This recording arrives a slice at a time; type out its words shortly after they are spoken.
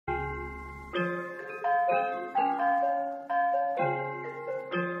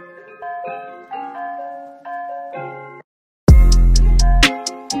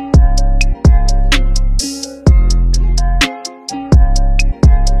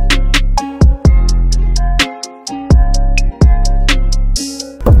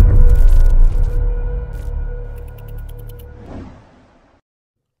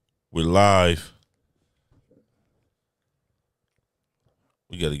live.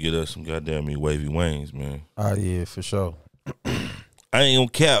 We got to get us some goddamn me wavy wings, man. Oh, yeah, for sure. I ain't gonna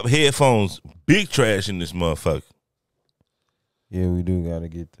cap. Headphones, big trash in this motherfucker. Yeah, we do got to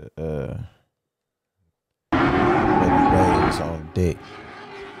get the wavy waves on deck.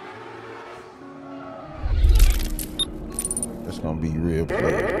 That's going to be real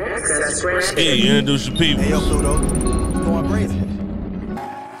play. Ski, introduce your people. Hey, yo, Pluto. Going crazy.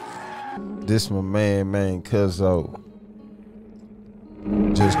 This my man, Cuzzo.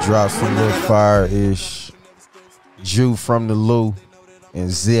 Just dropped some little fire-ish. Jew from the Lou and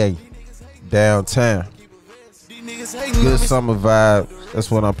Zay downtown. Good summer vibe. That's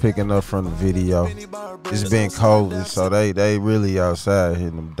what I'm picking up from the video. It's been COVID, so they really outside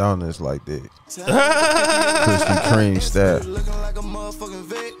hitting them donuts like that. Krispy Kreme style.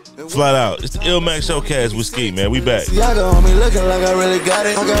 Flat out. It's the Illmac Showcast with Ski, man. We back. Y'all got on me looking like I really got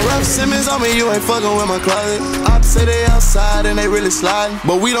it. I got Ralph Simmons on me, you ain't fucking with my closet. I say they outside and they really sliding,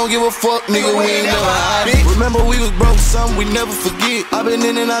 but we don't give a fuck, nigga, we ain't never hiding. Remember we was broke, something we never forget. I've been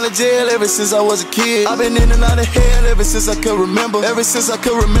in and out of jail ever since I was a kid. I've been in and out of hell ever since I could remember. Ever since I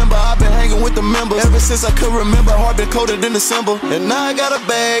could remember, I've been hanging with the members. Ever since I could remember, heart been coated in December. And now I got a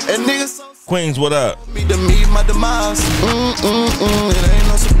bag, and niggas so Queens, what up? me to meet my demise. It ain't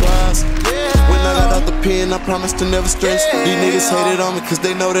no surprise. When I got out the pen, I promised to never stress. These niggas hated on me cause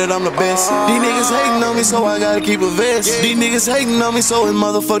they know that I'm the best. These niggas hating on me, so I gotta keep a vest. These niggas hating on me, so it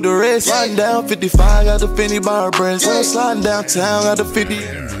motherfuck the rest. Sliding down 55, got the Fendi by her breast. When I'm sliding downtown, got the 50.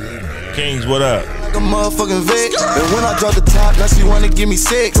 Kings, what up? Like a motherfucking vet. And when I drop the top, now she wanna give me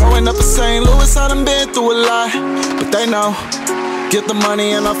sex. Growing up in St. Louis, I done been through a lot, but they know. Get the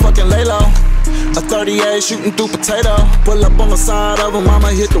money and I fucking lay low. A 38 shooting through potato. Pull up on the side of him, I'ma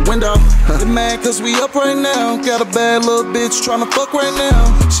hit the window. They mad cause we up right now. Got a bad little bitch tryna fuck right now.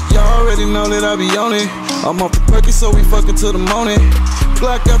 She already know that I be on it. I'm off the perky, so we fucking till the morning.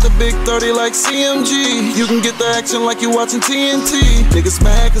 Black out the big 30 like CMG. You can get the action like you watching TNT. Niggas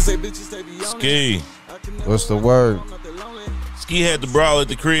mad cause they bitches, they be on Ski. What's the word? Ski had the brawl at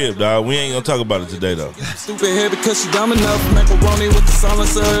the crib, dog. We ain't gonna talk about it today, though. Stupid head because she dumb enough. Macaroni with the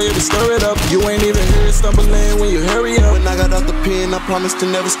silencer, it will stir it up. You ain't even hear it stumbling when you hurry up. When I got out the pen, I promised to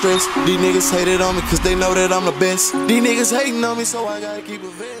never stress. These niggas hated on me cause they know that I'm the best. These niggas hating on me, so I gotta keep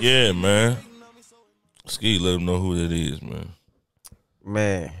it vest. Yeah, man. Ski, let them know who that is, man.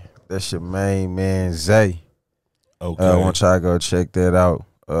 Man, that's your main man, Zay. Okay. I want y'all to go check that out.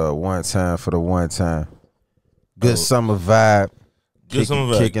 One time for the one time. Good summer vibe. Good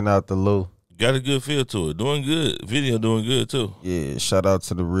summer vibe. Kicking out the Lou. Got a good feel to it. Doing good. Video doing good, too. Yeah, shout out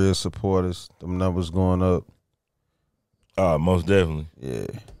to the real supporters. Them numbers going up. Most definitely. Yeah.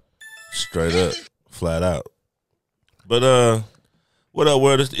 Straight up. Flat out. But, what up,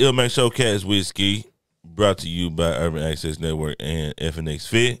 world? It's the Illmac Showcast with Ski. Brought to you by Urban Access Network and FNX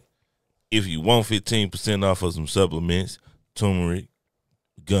Fit. If you want 15% off of some supplements, turmeric,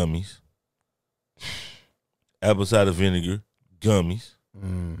 gummies, apple cider vinegar, gummies,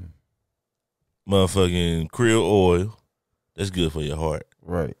 motherfucking krill oil, that's good for your heart.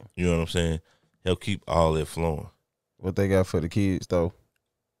 Right. You know what I'm saying? Help keep all that flowing. What they got for the kids, though?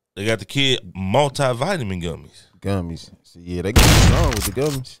 They got the kid multivitamin gummies. Gummies. So, yeah, they get strong with the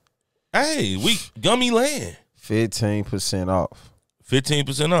gummies. Hey, we gummy land. 15% off.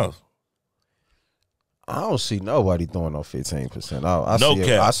 15% off. I don't see nobody throwing no 15% off. No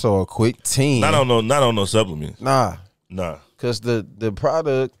cap. I saw a quick 10. Not on no supplements. Nah. Cause the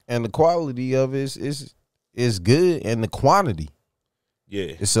product and the quality of it is good, and the quantity.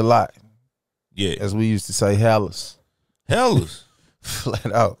 Yeah. It's a lot. Yeah. As we used to say, hellas. Hellas.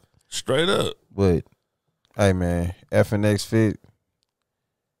 Flat out. Straight up. But hey man, FNX Fit.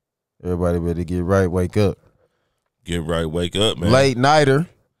 Everybody better get right, wake up. Get right, wake up, man. Late nighter.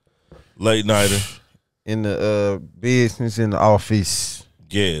 In the business, in the office.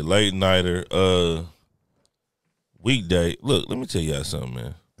 Yeah, late nighter. Weekday. Look, let me tell y'all something,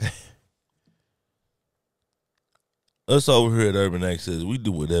 man. Us over here at Urban Access, we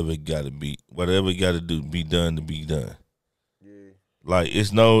do whatever it gotta be. Whatever it gotta do be done to be done. Yeah. Like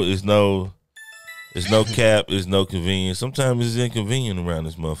it's no cap, it's no convenience. Sometimes it's inconvenient around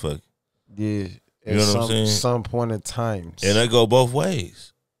this motherfucker. Yeah. You know what I'm saying? Some point in time. And I go both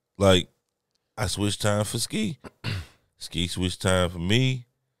ways. Like, I switch time for Ski. Ski switch time for me.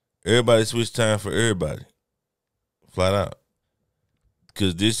 Everybody switch time for everybody. Flat out.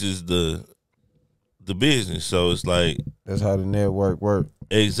 Because this is the business. So it's like. That's how the network works.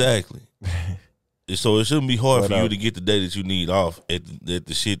 Exactly. So it shouldn't be hard for you to get the day that you need off at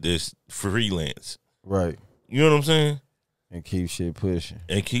the shit that's freelance. Right. You know what I'm saying? And keep shit pushing.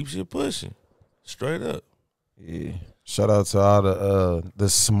 And keep shit pushing. Straight up. Yeah. Shout out to all the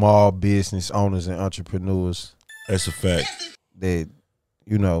small business owners and entrepreneurs. That's a fact. That,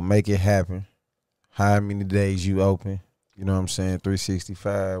 you know, make it happen. How many days you open. You know what I'm saying?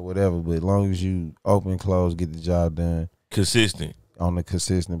 365, whatever. But as long as you open, close, get the job done. Consistent. On a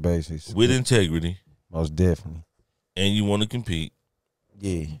consistent basis. With integrity. Most definitely. And you want to compete.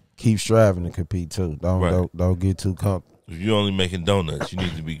 Yeah. Keep striving to compete too. Don't get too comfortable. If you're only making donuts, you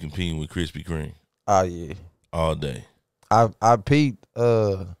need to be competing with Krispy Kreme. Oh yeah. All day. I peeped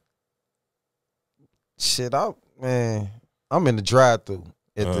shit out, man. I'm in the drive-thru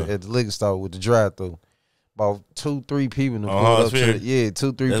at the liquor store with the drive-thru. About 2-3 people to pull up to the,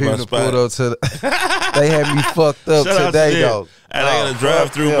 2-3 people to pull up to the they had me fucked up today though. And I got to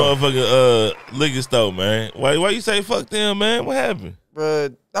drive through motherfucking liquor store, man. Why you say fuck them, man? What happened?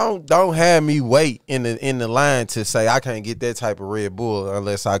 Bruh, don't have me wait in the line to say I can't get that type of Red Bull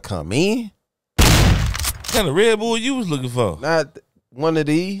unless I come in. What kind of Red Bull you was looking for? Not one of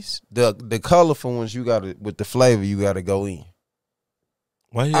these. The colorful ones you gotta with the flavor you gotta go in.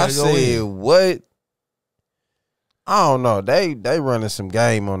 Why you gotta go in? I said what? I don't know. They running some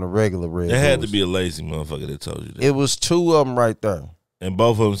game on the regular Red Bulls. There had to be a lazy motherfucker that told you that. It was 2 of them right there. And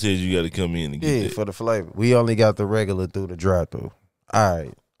both of them said you got to come in and get that. For the flavor. We only got the regular through the drive-thru. All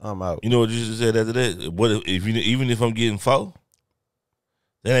right, I'm out. You know what you just said after that? What if you even if I'm getting 4,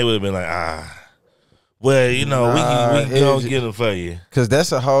 then they would have been like, well, you know, we don't get them for you. Cause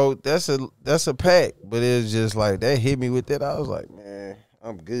that's a pack. But it was just like that hit me with that. I was like, man,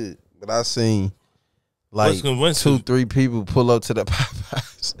 I'm good. But I seen like 2-3 people pull up to the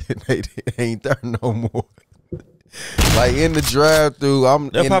Popeyes and they ain't there no more. Like in the drive-thru,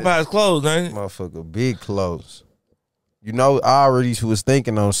 that Popeyes closed, ain't it? Motherfucker, big close. You know, I already was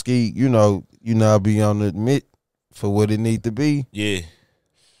thinking on ski. You know, I be on the admit for what it need to be. Yeah,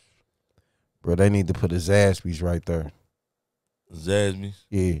 bro, they need to put a Zaxby's right there. Zaxby's.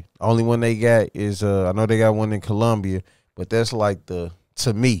 Yeah, only one they got is I know they got one in Columbia, but that's like to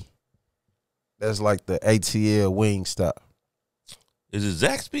me. That's like the ATL wing stop. Is it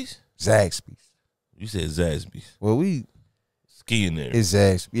Zaxby's? Zaxby's. You said Zaxby's. Well, we skiing there. It's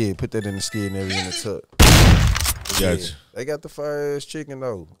Zaxby's. Yeah, put that in the skiing area in the tuck. Gotcha. They got the fire ass chicken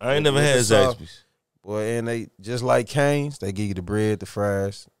though. I ain't never had Zaxby's. Boy, and they just like Cane's, they give you the bread, the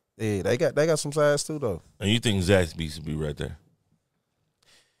fries. Yeah, they got some sides too though. And you think Zaxby's should be right there?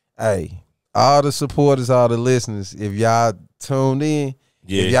 Hey, all the supporters, all the listeners, if y'all tuned in,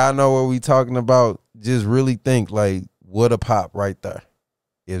 if y'all know what we talking about, just really think like what a pop right there.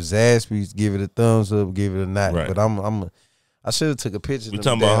 If Zaxby's, give it a thumbs up, give it a nine. Right. But I should have took a picture. We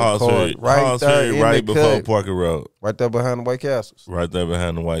talking about Hallsbury, right before Parker Road, right there behind the White Castles. Right there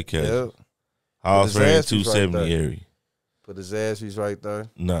behind the White Castles. Yep. Hallsbury 270 right area. Put the Zaxby's right there.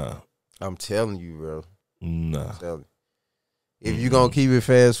 Nah, I'm telling you, bro. Nah, I'm telling you. If you gonna keep it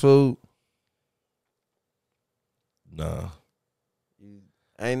fast food, nah.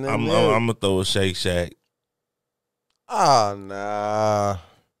 Ain't I'm nothing gonna throw a Shake Shack. Ah, nah.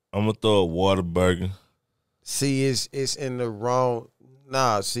 I'm gonna throw a Whataburger. See, it's in the wrong.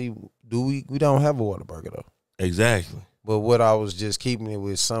 Nah, see, we don't have a Whataburger though. Exactly. But what I was just keeping it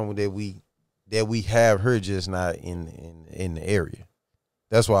with someone that we have her just not in the area.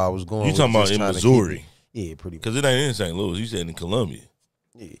 That's why I was going. You talking about in Missouri? Yeah, pretty much. Because it ain't in St. Louis. You said in Columbia.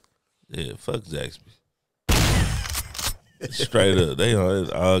 Yeah. Yeah, fuck Zaxby's. Straight up. They on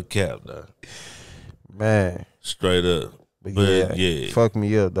it's all cap though. Man. Straight up. But yeah. Fuck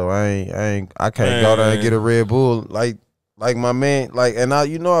me up though. I can't go there and get a Red Bull like my man. Like, and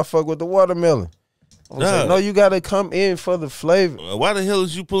I fuck with the watermelon. I was like, no, you gotta come in for the flavor. Why the hell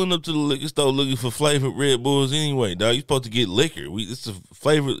is you pulling up to the liquor store looking for flavored Red Bulls anyway, dog? You supposed to get liquor. It's a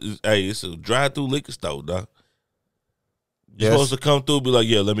flavor. Hey, it's a drive-through liquor store, dog. You supposed to come through, be like,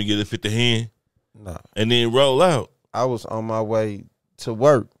 yeah, let me get a 50 hand, and then roll out. I was on my way to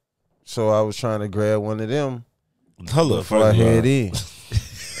work, so I was trying to grab one of them. Hold up, before I head in.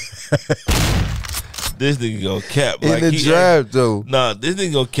 This nigga gonna cap in like the drive-thru. Nah, this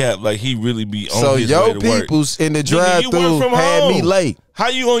nigga gonna cap like he really be on his way to work. So your peoples in the drive-thru had me late. How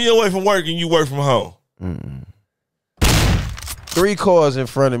you on your way from work and you work from home? 3 cars in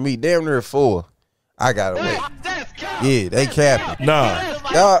front of me, damn near 4. I gotta wait. Yeah, they capping.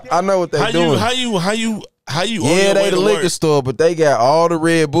 Nah, I know what they doing. How you? Yeah, they the liquor store, but they got all the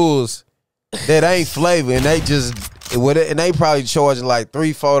Red Bulls that ain't flavor, and they probably charging like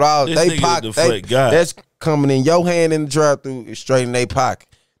 $3-4. They pocket. That's coming in your hand in the drive-thru, straight in their pocket.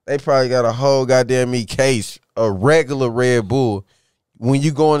 They probably got a whole goddamn case of regular Red Bull. When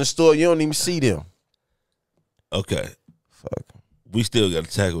you go in the store, you don't even see them. Okay. Fuck. we still got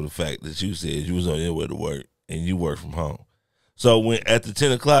to tackle the fact that you said you was on your way to work and you work from home. So when at the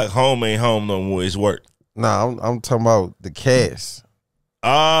 10 o'clock, home ain't home no more. It's work. Nah, I'm talking about the cast.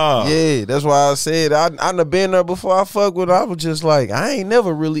 Ah, Yeah, that's why I said I done been there before. I fuck with. I was just like, I ain't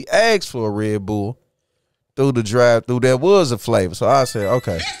never really asked for a Red Bull through the drive-through. There was a flavor, so I said,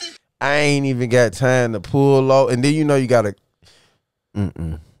 okay, I ain't even got time to pull low. And then you gotta.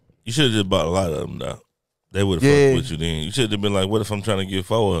 You should have just bought a lot of them though. They would have fucked with you then. You should have been like, what if I'm trying to get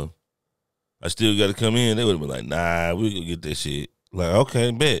 4 of them? I still got to come in. They would have been like, nah, we gonna get that shit. Like,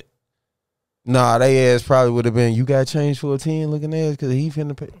 okay, bet. Nah, they ass probably would have been, you got change for a 10 looking ass because he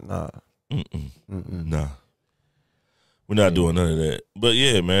finna pay. Nah. Nah. We're not doing none of that. But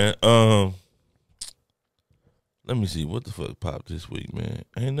yeah, man. Let me see. What the fuck popped this week, man?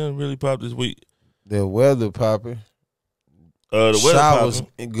 Ain't nothing really popped this week. The weather popping. The weather showers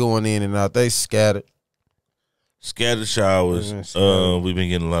popping. going in and out. They scattered. Scattered showers. We've been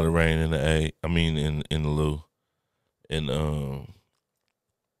getting a lot of rain in the in the Lou. And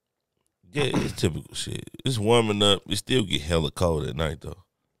yeah, it's typical shit. It's warming up. It still get hella cold at night though.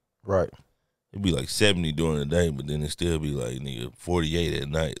 Right. It'd be like 70 during the day, but then it still be like nigga 48 at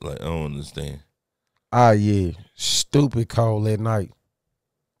night. Like I don't understand. Ah yeah. Stupid cold at night.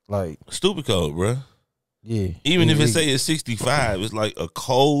 Like Stupid cold, bruh. Yeah. Even if it say it's 65, it's like a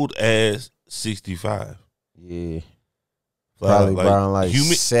cold ass 65. Yeah. Probably like, around like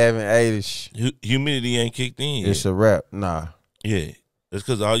 7, 8-ish. Humidity ain't kicked in It's yet. a wrap. Nah. Yeah. That's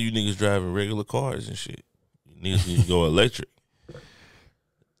because all you niggas driving regular cars and shit. You niggas need to go electric.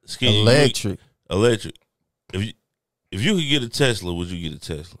 Electric. Electric. If you could get a Tesla, would you get a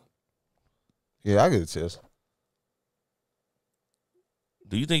Tesla? Yeah, I get a Tesla.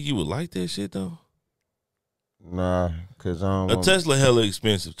 Do you think you would like that shit though? Nah, because I don't A want, Tesla hella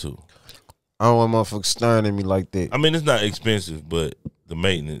expensive too. I don't want motherfuckers staring at me like that. I mean, it's not expensive, but the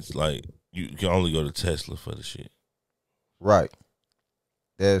maintenance, like, you can only go to Tesla for the shit. Right.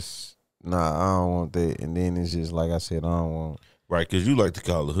 That's, nah, I don't want that. And then it's just like I said, I don't want. Right, because you like to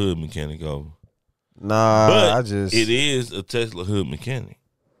call the hood mechanic over. Nah, but I just. it is a Tesla hood mechanic.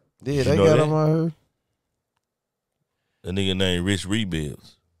 Yeah, they got on my hood. A nigga named Rich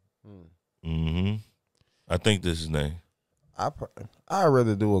Rebuilds. I think that's his name. I'd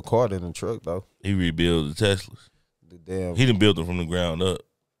rather do a car than a truck, though. He rebuilt the Teslas. He done built them from the ground up.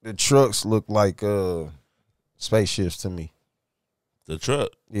 The trucks look like spaceships to me. The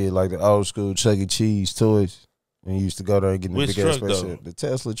truck? Yeah, like the old school Chuck E. Cheese toys. And you used to go there and get in the Which big ass truck, spaceship. though? The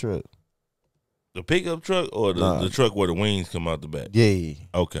Tesla truck. The pickup truck or the truck where the wings come out the back? Yeah.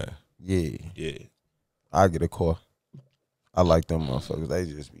 Okay. Yeah. Yeah. I get a car. I like them motherfuckers. They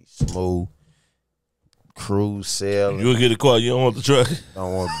just be smooth. Cruise sailing. You'll get a car. You don't want the truck.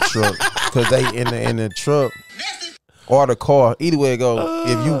 Don't want the truck because they in the truck or the car. Either way it go.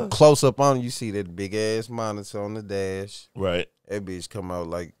 If you close up on it, you see that big ass monitor on the dash. Right. That bitch come out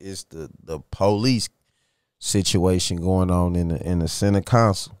like it's the police situation going on in the center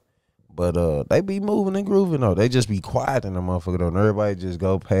console. But they be moving and grooving though. They just be quiet in the motherfucker though. And everybody just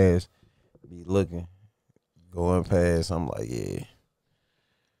go past, be looking, going past. I'm like, yeah.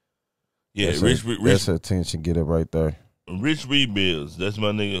 Yeah, that's Rich. That's attention getter right there. Rich Rebuilds. That's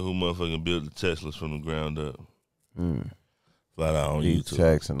my nigga who motherfucking built the Teslas from the ground up. Flat out on He YouTube.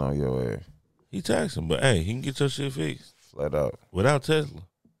 taxing on your ass. He taxing, but hey, he can get your shit fixed. Flat out. Without Tesla.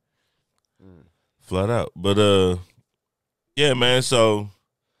 Flat out. But yeah, man, so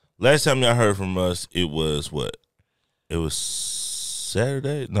last time y'all heard from us, it was what? It was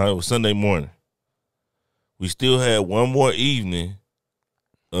Saturday? No, it was Sunday morning. We still had one more evening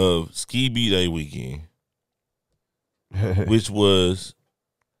of Ski B-Day weekend, which was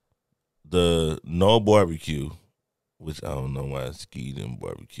the no barbecue, which I don't know why Ski didn't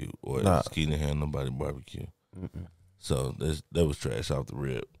barbecue or Ski didn't have nobody barbecue. So that was trash off the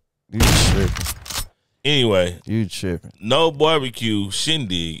rip. You tripping. Anyway, You tripping. no barbecue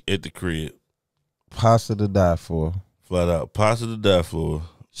shindig at the crib. Pasta to die for. Flat out, pasta to die for.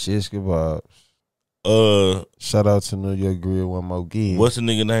 Shish kebabs. Shout out to New York Grill one more again. What's the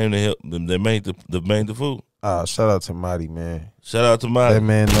nigga name that helped them? They made the food. Shout out to Mighty, man. Shout out to Mighty. That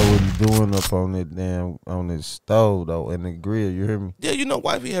man know what he's doing up on that damn on this stove though and the grill. You hear me? Yeah, you know,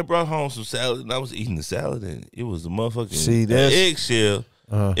 wifey had brought home some salad, and I was eating the salad, and it was the motherfucking eggshell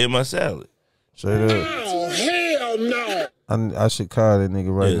in my salad. Straight up. Oh, hell no. I should call that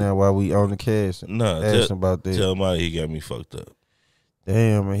nigga right now while we on the cast. Ask him about that. Tell Mighty he got me fucked up.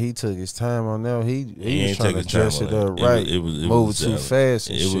 Damn, man, he took his time on that. He was trying to dress it up right. It move too fast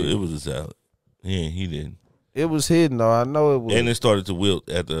and shit. It was a salad. Yeah, he didn't. It was hidden though. I know it was. And it started to wilt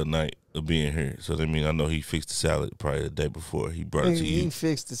after a night. of being here. So I mean, I know he fixed the salad probably the day before he brought it to you. He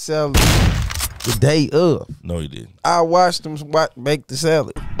fixed the salad the day of. No, he didn't. I watched him make the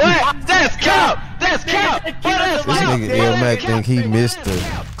salad. That's cap. That's cap. This nigga Illmac think he missed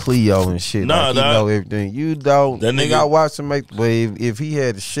the Cleo and shit. Nah, like he know everything. You don't. That nigga, nigga, I watched him make. But if he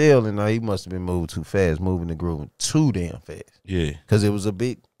had the shell in there, he must have been moving too fast, moving the groove too damn fast. Yeah, because it was a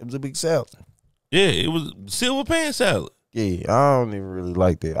big salad. Yeah, it was silver pan salad. Yeah, I don't even really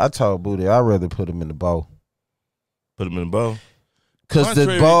like that. I told Booty I'd rather put him in the bowl. Put him in the bowl? Because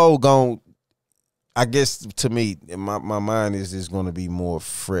the bowl gon', I guess to me, my mind is just going to be more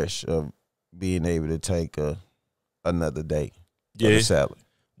fresh of being able to take another day of the salad.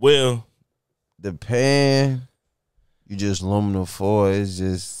 Well, the pan, you just aluminum foil, it's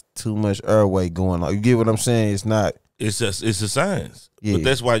just too much airway going on. You get what I'm saying? It's not. It's a science. Yeah. But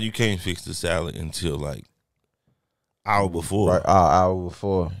that's why you can't fix the salad until like hour before. Right, hour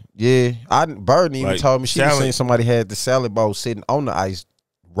before. Yeah. Burden even told me she was saying somebody had the salad bowl sitting on the ice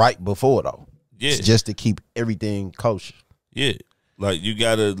right before though. Yeah. Just to keep everything kosher. Yeah. Like you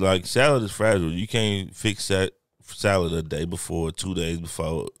gotta salad is fragile. You can't fix that salad a day before, 2 days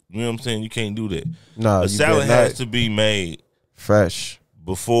before. You know what I'm saying? You can't do that. No, a salad has to be made fresh.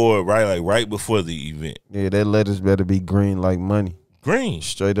 Before, right before the event. Yeah, that lettuce better be green like money. Green.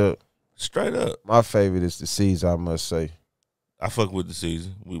 Straight up. Straight up. My favorite is the Caesar, I must say. I fuck with the Caesar.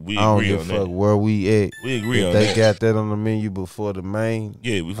 We I don't agree give on fuck that. where we at. We agree if on they that. got that on the menu before the main.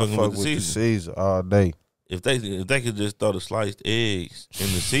 Yeah, we fucking with the Caesar all day. If they could just throw the sliced eggs in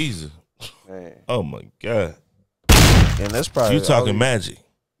the Caesar. Man. Oh my God. And that's probably you talking magic.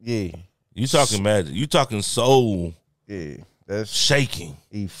 Yeah. You talking magic. You talking soul. Yeah. That's shaking.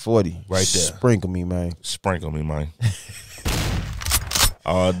 E40 right there. Sprinkle me, man. Sprinkle me, man.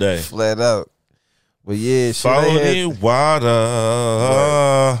 All day. Flat out. But yeah, salty water.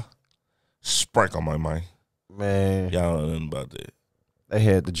 Sprinkle my mind. Man. Y'all don't know nothing about that. They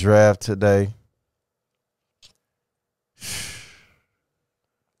had the draft today.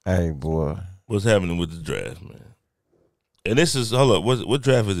 Hey, boy. What's happening with the draft, man? And this is, hold up, what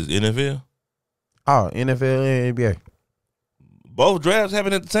draft is this? NFL? Oh, NFL and NBA. Both drafts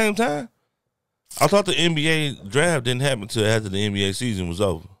happen at the same time? I thought the NBA draft didn't happen until after the NBA season was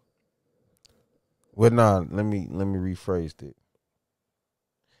over. Well, nah, let me rephrase it.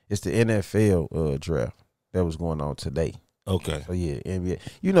 It's the NFL draft that was going on today. Okay. So yeah, NBA.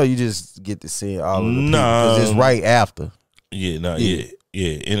 You know, you just get to see all of the people because it's right after. Yeah, NFL.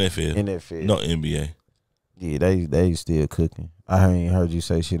 No NBA. Yeah, they still cooking. I ain't heard you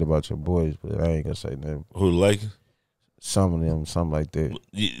say shit about your boys, but I ain't gonna say nothing. Who, the Lakers? Some of them, something like that.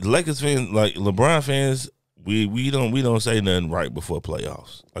 Lakers fans, like LeBron fans, we don't say nothing right before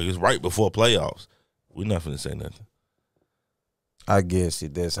playoffs. Like it's right before playoffs. We're not finna say nothing. I guess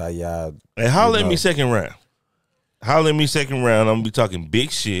that's how y'all. Hey, holler at me second round. Holler at me second round. I'm gonna be talking big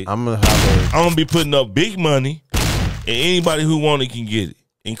shit. I'm gonna be putting up big money, and anybody who want it can get it,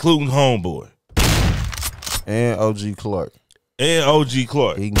 including Homeboy and OG Clark. I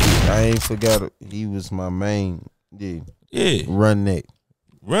ain't forgot it. He was my main. Yeah. Run that.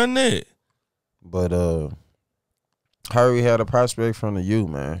 But Harry had a prospect from the U,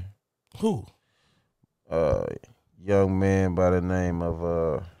 man. Who? Young man by the name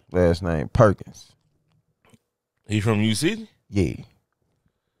of last name Perkins. He from UC? Yeah.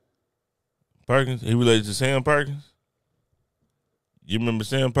 Perkins? He related to Sam Perkins? You remember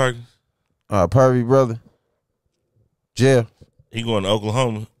Sam Perkins? Purvey brother. Jeff. He going to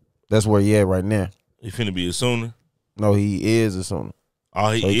Oklahoma. That's where he at right now. He finna be a Sooner? No, he is a Sooner.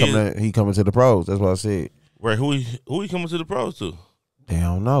 Oh, he is? He coming to the pros. That's what I said. Right, who he coming to the pros to? They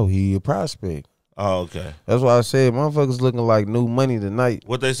don't know. He a prospect. Oh, okay. That's why I said motherfuckers looking like new money tonight.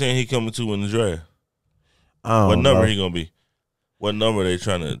 What they saying he coming to in the draft? What number he gonna be? What number they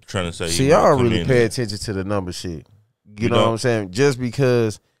trying to say? See, I don't really pay attention to the number shit. You know what I'm saying? Just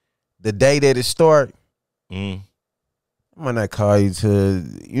because the day that it start, I might not call you to.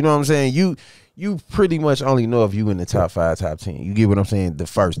 You know what I'm saying? You pretty much only know if you in the top 5, top 10. You get what I'm saying? The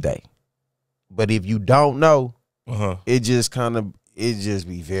first day. But if you don't know, it just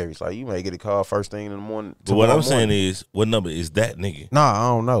be varies. Like you may get a call first thing in the morning. But what I'm saying is, what number is that nigga? Nah, I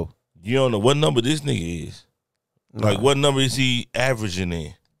don't know. You don't know what number this nigga is. Like what number is he averaging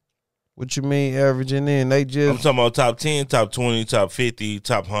in? What you mean averaging in? They just I'm talking about top 10, top 20, top 50,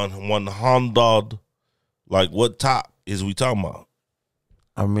 top 100. Like what top is we talking about?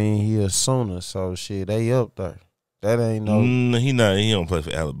 I mean, he a Sooner, so shit, they up there. That ain't no. He not. He don't play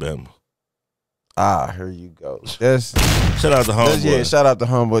for Alabama. Here you go. That's shout out to Homeboy. Yeah, shout out to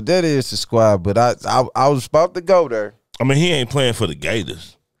Homeboy. That is the squad, but I was about to go there. I mean, he ain't playing for the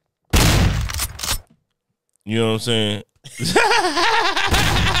Gators. You know what I'm saying?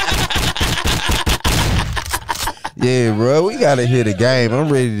 Yeah, bro, we gotta hit the game. I'm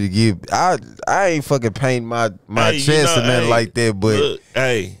ready to get. I ain't fucking paint my Hey, chest or nothing like that, but look,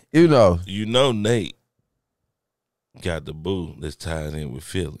 hey, you know, Nate got the boo that's tied in with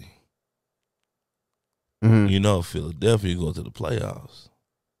Philly. mhm. You know, Philadelphia going to the playoffs.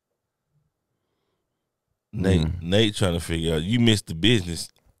 Nate trying to figure out. You missed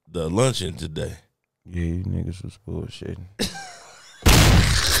the luncheon today. Yeah, you niggas was bullshitting.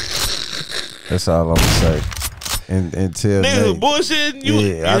 That's all I'm gonna say. And tell Niggas Nate, bullshitting you.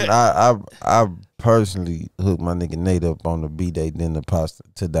 yeah, I personally hooked my nigga Nate up on the B-Day dinner pasta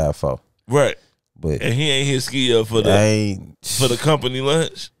to die for. Right. But And he ain't hit ski up for the company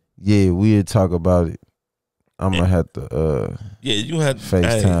lunch. Yeah, we'll talk about it. I'm gonna have to Yeah, you had to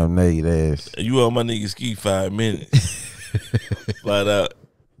FaceTime Nate ass. You owe my nigga Ski 5 minutes. Flat out.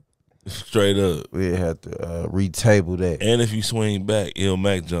 Straight up. We'll have to retable that. And if you swing back,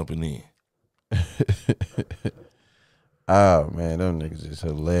 Illmac jumping in. Oh man, them niggas is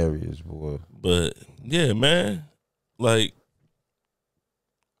hilarious, boy. But yeah, man. Like,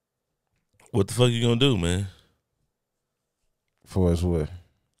 what the fuck you gonna do, man? For us what?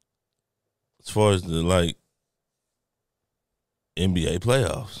 As far as the like NBA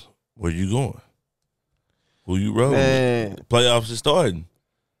playoffs, where you going? Who you rolling Man, with? Playoffs is starting.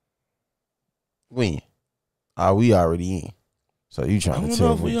 when? We already in. So you I trying don't to tell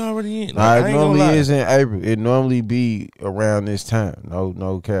know if me? we already in. Nah, I it ain't gonna normally lie. is in April. It normally be around this time.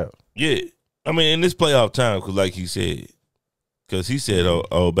 No cap. Yeah. I mean, in this playoff time, because like he said,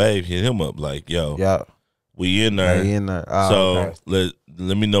 oh, babe hit him up like, yo, Yeah. we in there. They in there. So Okay.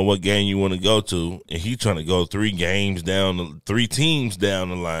 let me know what game you want to go to. And he trying to go 3 teams down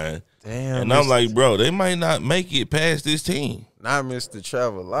the line. Damn. And I'm like, bro, they might not make it past this team. not Mr.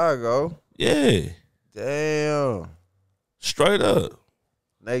 Travelago. Yeah. Damn. Straight up.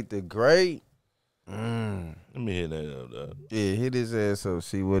 Nate the Great. Let me hit that up, dog. Yeah, hit his ass up,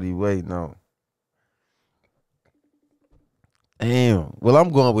 see what he waiting on. Damn. Well, I'm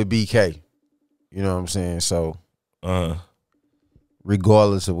going with BK. You know what I'm saying? So,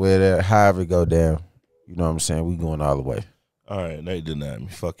 regardless of where that, however it go down, you know what I'm saying? We going all the way. All right, Nate denied me.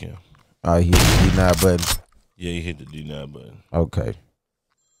 Fuck him. All right, he hit the deny button. Yeah, he hit the deny button. Okay.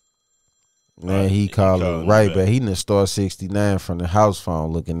 Man, Right, he he called calling it me right back. back. He done star 69 from the house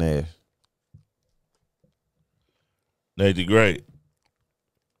phone looking ass. Nate the Great.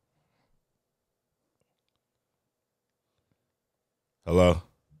 Hello?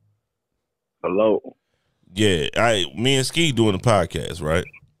 Hello. Yeah, me and Ski doing the podcast, right?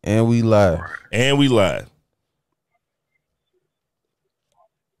 And we live. And we live.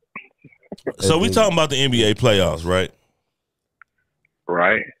 So we talking about the NBA playoffs, right?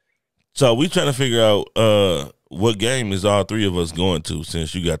 Right. So we trying to figure out what game is all 3 of us going to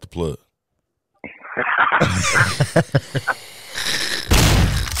since you got the plug.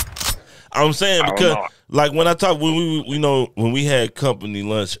 I'm saying because like when I talked when we had company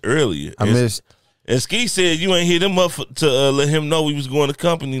lunch earlier, I missed. and Ski said you ain't hit him up to let him know we was going to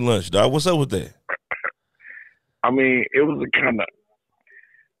company lunch, dog. What's up with that? I mean, it was a kind of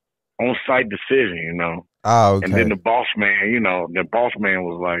on-site decision, you know. Oh, okay. And then the boss man,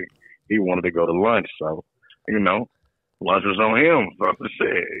 was like, he wanted to go to lunch. So, lunch was on him. So I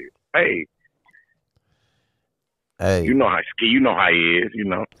said, hey, you know how he is,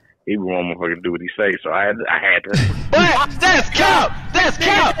 He want motherfucker to do what he say. So I had to. But that's cap. That's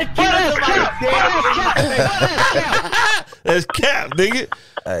cap. But that's cap. That's cap, nigga.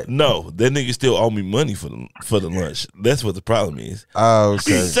 Hey. No, that nigga still owe me money for the lunch. That's what the problem is. Oh,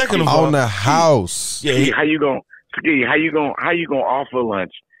 okay. Second of all, on the house. Yeah, How you gonna offer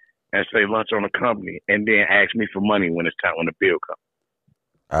lunch and say lunch on the company and then ask me for money when it's time when the bill comes?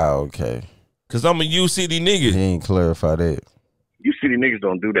 Oh, okay. because I'm a U City He nigga. ain't clarify that. You city niggas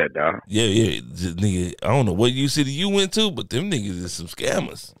don't do that, dog. Yeah, just nigga. I don't know what U City you went to, but them niggas is some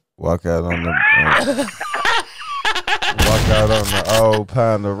scammers. Walk out on the old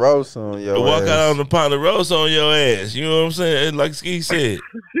Ponderosa on your Walk ass. out on the Ponderosa on your ass. You know what I'm saying? Like Ski said.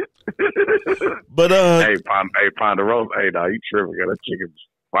 But Hey, Ponderosa, hey, dog, you tripping? Got that chicken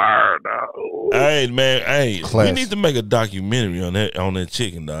fire, dog. hey man, we Classic. need to make a documentary on that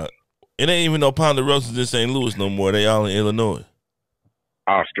chicken, dog. It ain't even no Ponderosas in St. Louis no more. They all in Illinois.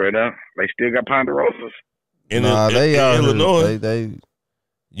 Oh, straight up, they still got Ponderosas. In they are Illinois. They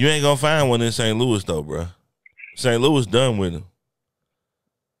You ain't gonna find one in St. Louis though, bro. St. Louis done with them.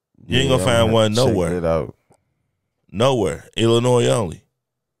 You ain't gonna find one nowhere. It out. Nowhere. Illinois only.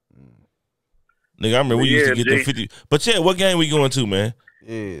 Nigga, I remember we used to get the 50. But yeah, what game we going to, man?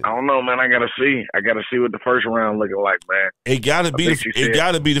 Yeah. I don't know, man. I gotta see. I gotta see what the first round looking like, man. It gotta be. It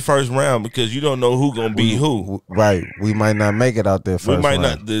gotta be the first round because you don't know who gonna beat who. Right. We might not make it out there first. We might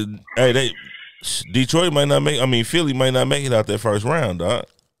round. not. Detroit might not make. I mean, Philly might not make it out that first round, dog.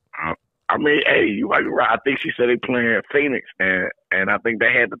 I mean, hey, you might be right. I think she said they playing Phoenix, and I think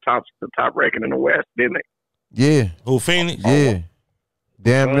they had the top record in the West, didn't they? Yeah. Who, Phoenix? Yeah.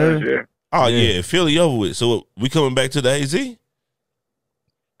 Damn near. Yeah. Oh yeah, Philly over with. So we coming back to the AZ?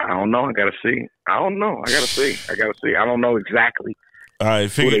 I don't know. I gotta see. I don't know. I gotta see. I don't know exactly. All right,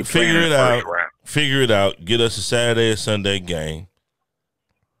 figure it out. Figure it out. Get us a Saturday or Sunday game,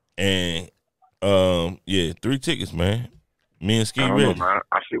 and 3 tickets, man. Me and Ski ready. Man.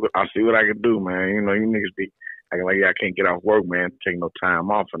 I see what I can do, man. You know, you niggas be acting like I can't get off work, man. Take no time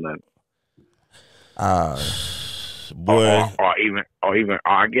off or nothing. Boy, or even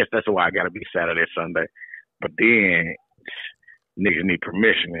I guess that's why I gotta be Saturday, Sunday. But then niggas need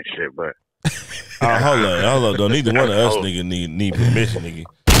permission and shit. But hold on. Don't neither one of us niggas need permission, nigga.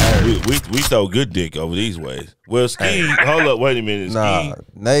 We throw good dick over these ways. Well, Ski, hold up, wait a minute. Nah,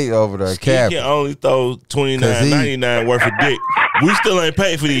 Nate over there. Ski can only throw $29.99 worth of dick. We still ain't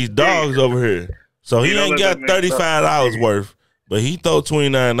paid for these dogs over here, so he ain't got $35 worth. But he throw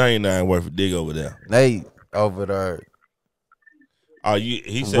 $29.99 worth of dick over there. Nate over there. Oh,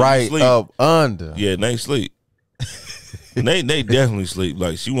 he said right sleep. up under. Yeah, Nate sleep. Nate definitely sleep.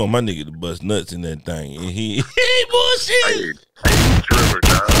 Like she want my nigga to bust nuts in that thing, and he bullshit.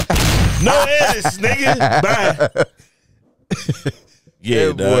 No edits, nigga. Bye.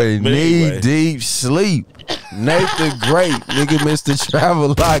 Yeah, that boy knee deep sleep. Nate the Great, nigga, Mr. Travel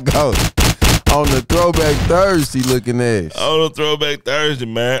Logo. On the Throwback Thursday looking ass. On the Throwback Thursday,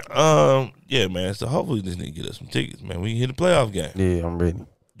 man. Yeah, man. So hopefully this nigga get us some tickets, man. We can hit a playoff game. Yeah, I'm ready.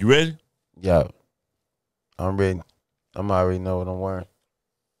 You ready? Yeah. I'm ready. I already know what I'm wearing.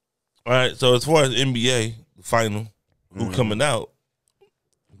 All right, so as far as NBA final, who coming out,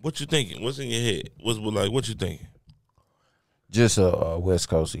 what you thinking? What's in your head? What you thinking? Just a West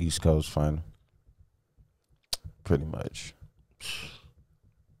Coast, East Coast final. Pretty much.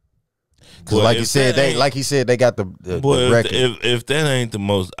 Because like he said, they got the record. If that ain't the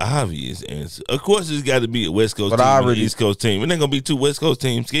most obvious answer, of course it's got to be a West Coast team and an East Coast team. We're not gonna be two West Coast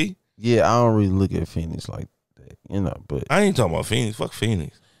teams, Ski. Yeah, I don't really look at Phoenix like that, but I ain't talking about Phoenix. Fuck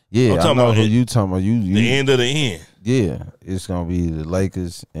Phoenix. Yeah, I know who you talking about. You the end of the end. Yeah, it's gonna be the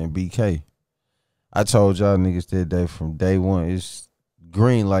Lakers and BK. I told y'all niggas that day from day one. It's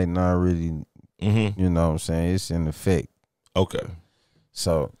green light not really. You know what I'm saying? It's in effect. Okay.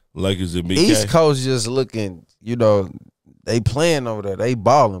 So Lakers and BK. East Coast just looking. They playing over there. They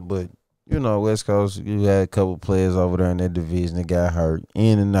balling, but West Coast. You had a couple players over there in that division that got hurt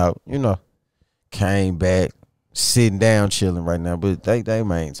in and out. Came back, sitting down, chilling right now. But they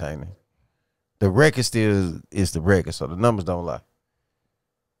maintaining. The record still is the record, so the numbers don't lie.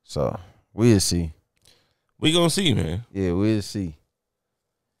 So we'll see. We gonna see, man. Yeah, we'll see.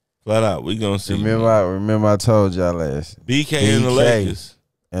 Flat out, we gonna see. Remember I told y'all last. BK and the Lakers.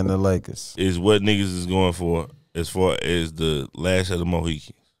 And the Lakers. Is what niggas is going for as far as the last of the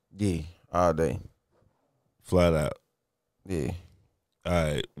Mohicans. Yeah, all day. Flat out. Yeah. All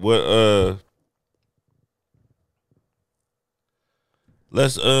right. What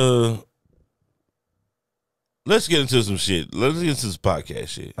let's get into some shit. Let's get into this podcast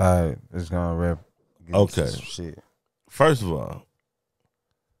shit. All right, let's go wrap. Okay. Some shit. First of all,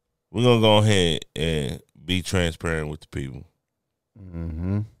 we're gonna go ahead and be transparent with the people.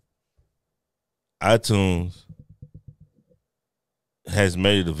 iTunes has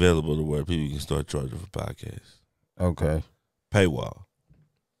made it available to where people can start charging for podcasts. Okay. Paywall.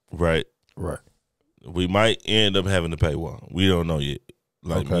 Right? Right. We might end up having a paywall. We don't know yet.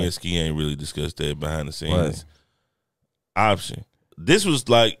 Like Okay. me and Ski ain't really discussed that behind the scenes option. This was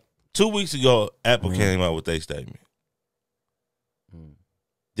like 2 weeks ago, Apple came out with their statement.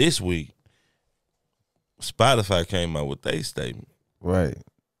 This week, Spotify came out with their statement. Right.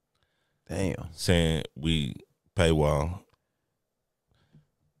 Damn. Saying we paywall.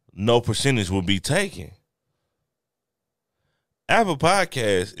 No percentage will be taken. Apple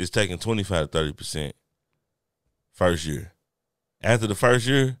Podcast is taking 25 to 30% first year. After the first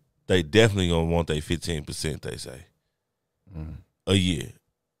year, they definitely gonna want their 15%, they say. A year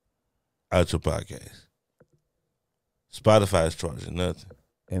out your podcast. Spotify is charging nothing.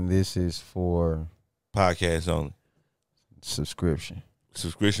 And this is for Podcast only. subscription.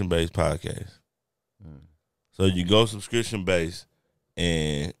 Subscription-based podcast. So you go subscription-based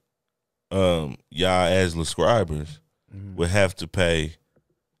and y'all as subscribers would have to pay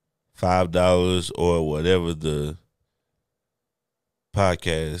 $5 or whatever the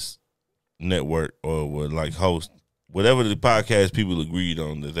podcast network or would like host whatever the podcast people agreed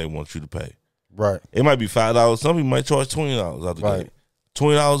on that they want you to pay. Right. It might be $5. Some people might charge $20 out the Right. gate.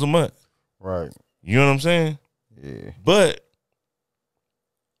 $20 a month. Right. You know what I'm saying? Yeah. But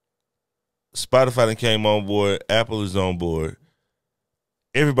Spotify done came on board. Apple is on board.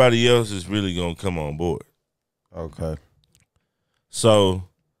 Everybody else is really gonna come on board. Okay. So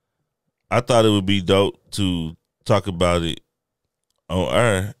I thought it would be dope to talk about it on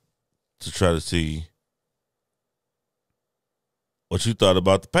air to try to see what you thought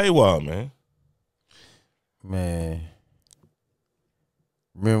about the paywall, man. Man.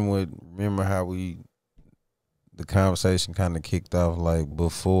 Remember how the conversation kind of kicked off like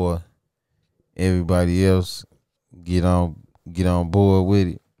before everybody else get on board with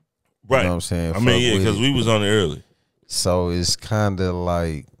it. Right. You know what I'm saying? I mean, yeah, because we was on it early. So it's kind of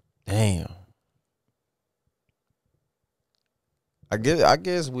like, damn. I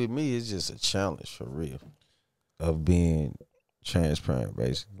guess with me, it's just a challenge for real of being transparent,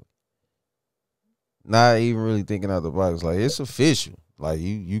 basically. Not even really thinking out the box. Like, it's official. Like,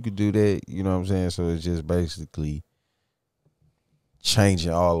 you could do that, you know what I'm saying? So it's just basically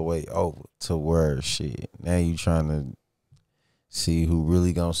changing all the way over to where shit. Now you trying to see who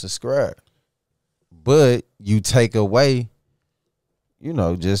really gonna subscribe. But you take away, you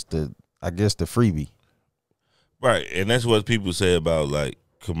know, just the freebie. Right. And that's what people say about like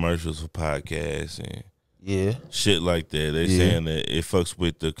commercials for podcasts and shit like that. They saying that it fucks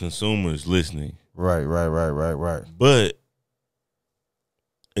with the consumers listening. Right. But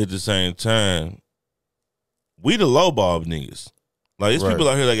at the same time, we the lowball niggas. Like, there's people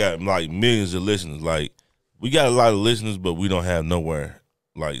out here that got like millions of listeners. Like, we got a lot of listeners, but we don't have nowhere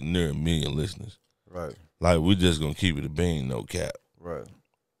like near a million listeners. Right. Like, we just gonna keep it a bean, no cap. Right.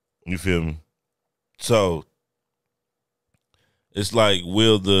 You feel me? So it's like,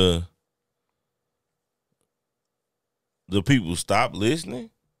 will the people stop listening,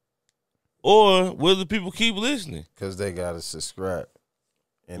 or will the people keep listening? Because they gotta subscribe,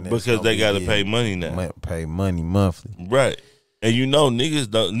 and because they gotta pay money now. Pay money monthly, right? And you know,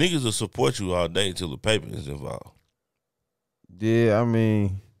 niggas will support you all day until the paper is involved. Yeah, I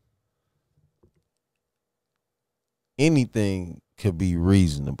mean, anything could be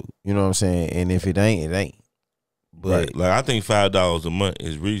reasonable. You know what I'm saying? And if it ain't, it ain't. But right. Like, I think $5 a month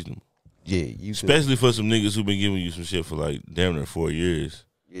is reasonable. Yeah, especially for some niggas who been giving you some shit for like damn near 4 years.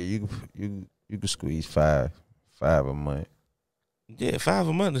 Yeah, you can squeeze five a month. Yeah, $5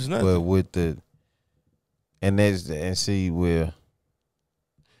 a month is nothing. But with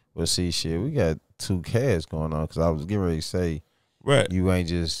shit, we got two cats going on because I was getting ready to say, right, you ain't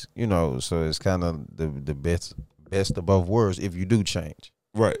just, you know, so it's kind of the best of both worlds if you do change.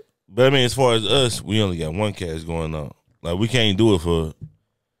 Right. But I mean, as far as us, we only got one cast going on. Like, we can't do it for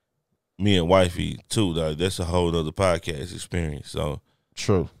me and wifey too. Like, that's a whole other podcast experience. So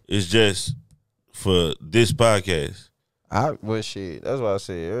true. It's just for this podcast. Shit. That's what I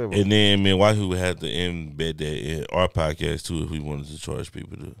said earlier. And then me and wifey would have to embed that in our podcast too if we wanted to charge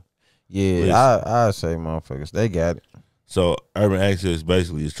people to. Yeah, I say motherfuckers, they got it. So Urban Access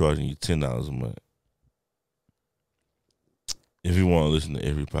basically is charging you $10 a month if you want to listen to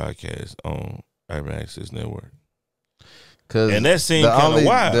every podcast on Urban Access Network. And that seemed kind of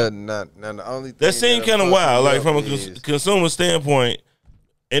wild. That seemed kind of wild, like from a consumer standpoint.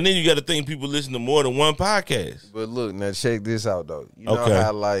 And then you got to think people listen to more than one podcast. But look, now check this out though. You know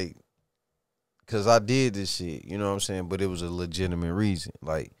how like, cause I did this shit, you know what I'm saying? But it was a legitimate reason.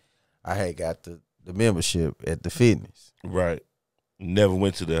 Like, I had got the membership at the fitness. Right. Never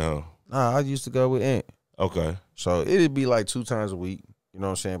went to that, huh? Nah, I used to go with Aunt. Okay. So it'd be like 2 times a week, you know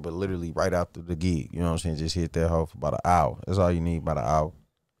what I'm saying? But literally right after the gig, you know what I'm saying? Just hit that hoe for about an hour. That's all you need, about an hour.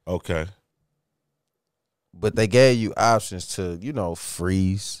 Okay. But they gave you options to, you know,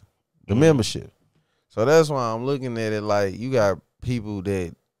 freeze the membership. So that's why I'm looking at it like you got people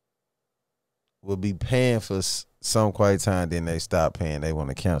that will be paying for some quite time, then they stop paying, they want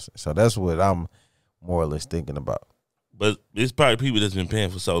to cancel. So that's what I'm more or less thinking about. But it's probably people that's been paying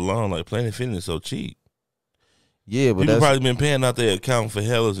for so long, like Planet Fitness is so cheap. Yeah, but people probably been paying out their account for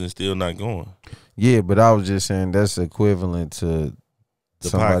hellas and still not going. Yeah, but I was just saying that's equivalent to the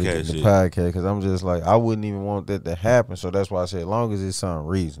podcast, because I'm just like, I wouldn't even want that to happen. So that's why I said, as long as it's something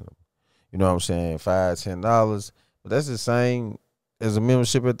reasonable, you know what I'm saying, $5-10, but that's the same as a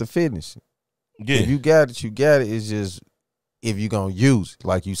membership at the fitness. Yeah, if you got it, you got it. It's just if you gonna use it,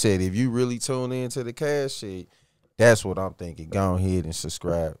 like you said, if you really tune into the cash shit, that's what I'm thinking. Go ahead and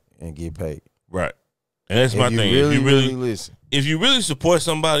subscribe and get paid. Right. And that's my thing. If you really listen, if you really support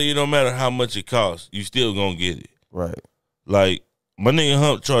somebody, it don't matter how much it costs, you still gonna get it. Right. Like, My nigga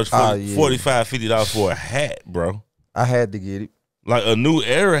Hump charged $45, $50 for a hat, bro. I had to get it. Like a New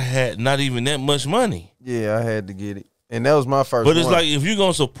Era hat, not even that much money. Yeah, I had to get it. And that was my first But it's one. like, if you're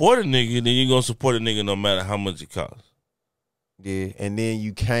going to support a nigga, then you're going to support a nigga no matter how much it costs. Yeah, and then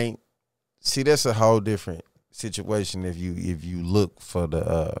you can't see, that's a whole different situation if you look for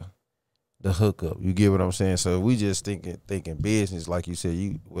the hookup. You get what I'm saying? So we just thinking business, like you said,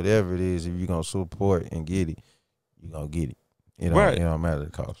 you whatever it is, if you're gonna support and get it, you're gonna get it. It don't matter the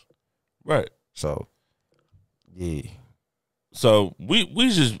cost. Right. So yeah. So we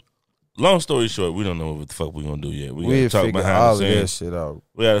just, long story short, we don't know what the fuck we gonna do yet. We We'll gotta talk figure behind all the of that scenes. shit out.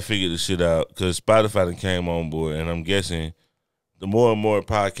 We gotta figure this shit out because Spotify done came on board, and I'm guessing the more and more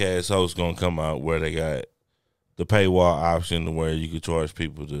podcast hosts gonna come out where they got the paywall option where you could charge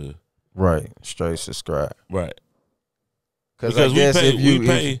people to straight subscribe. Right. Because we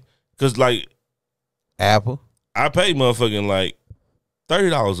pay because like Apple, I pay motherfucking like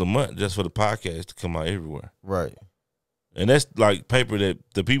 $30 a month just for the podcast to come out everywhere. right? And that's like paper that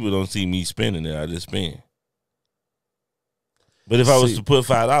the people don't see me spending that I just spend. But if I was to put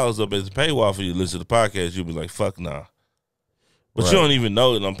 $5 up as a paywall for you to listen to the podcast, you'd be like, fuck nah. But you don't even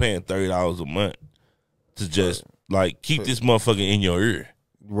know that I'm paying $30 a month to just like keep this motherfucker in your ear.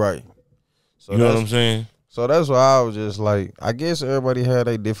 Right. So you know what I'm saying? So that's why I was just like, I guess everybody had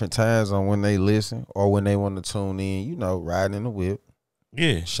their different times on when they listen or when they want to tune in, you know, riding in the whip.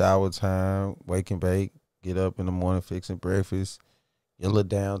 Yeah. Shower time, wake and bake, get up in the morning, fixing breakfast, your little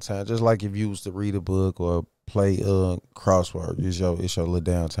downtime. Just like if you was to read a book or play crossword, it's your little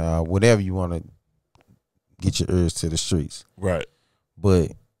downtime. Whatever you want to get your ears to the streets. Right.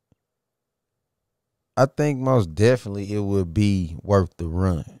 But I think most definitely it would be worth the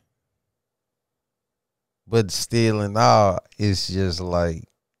run. But still and all, it's just like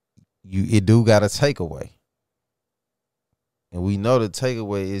it do got a takeaway. And we know the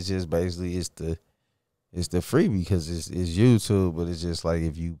takeaway is just basically it's the freebie because it's YouTube, but it's just like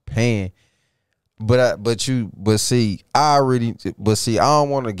if you paying. But see, I don't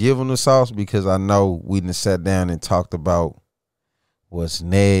want to give them the sauce because I know we done sat down and talked about what's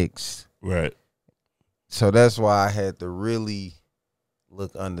next. Right. So that's why I had to really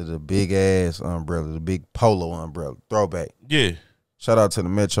look under the big ass umbrella, the big polo umbrella, throwback. Yeah. Shout out to the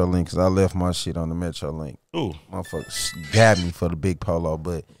Metro Link because I left my shit on the Metro Link. Ooh. Motherfuckers got me for the big polo,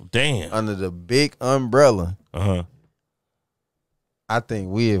 but damn, under the big umbrella, I think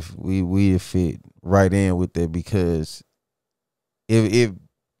we have fit right in with that because if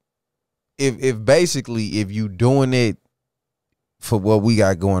basically if you doing it for what we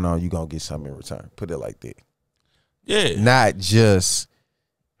got going on, you gonna get something in return. Put it like that. Yeah. Not just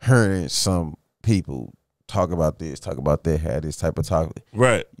hearing some people talk about this, talk about that, have this type of talk.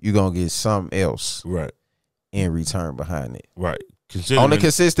 Right. You gonna get something else right in return behind it. Right. On a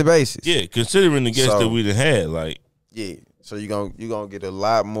consistent basis. Yeah, considering the guests that we done had, like yeah. So you gonna get a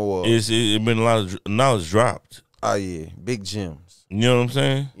lot more. It's been a lot of knowledge dropped. Oh yeah, big gems. You know what I'm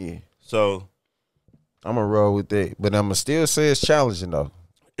saying? Yeah. So I'm gonna roll with that, but I'm gonna still say it's challenging though.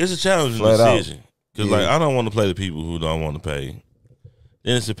 It's a challenging decision because like I don't want to play the people who don't want to pay.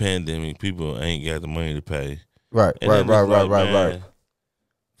 Then it's a pandemic. People ain't got the money to pay. Right. Right.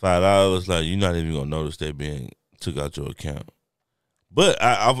 $5, like you're not even gonna notice that being took out your account. But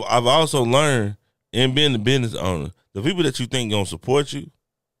I've also learned in being the business owner, the people that you think gonna support you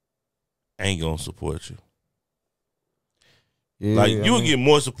ain't gonna support you. Yeah, like you will get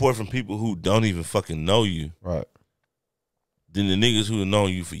more support from people who don't even fucking know you, right, than the niggas who have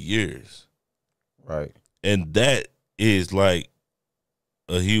known you for years, right. And that is like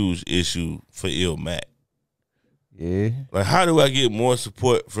a huge issue for Illmac. Yeah, like how do I get more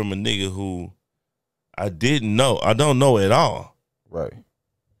support from a nigga who I didn't know, I don't know at all, right?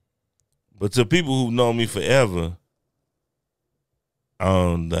 But to people who know me forever,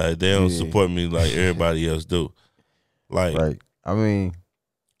 they don't support me like everybody else do. Like, right. I mean,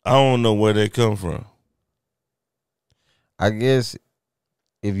 I don't know where they come from. I guess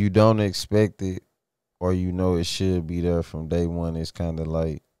if you don't expect it or you know it should be there from day one, it's kind of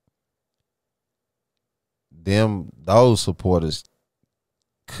like those supporters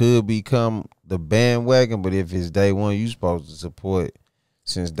could become the bandwagon, but if it's day one, you supposed to support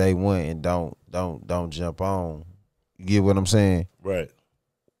since day one and don't jump on. You get what I'm saying? Right.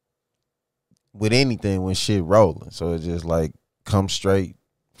 With anything when shit rolling. So it's just like come straight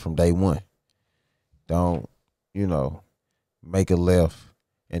from day one. Don't, make a left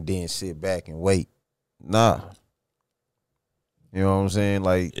and then sit back and wait. Nah. You know what I'm saying?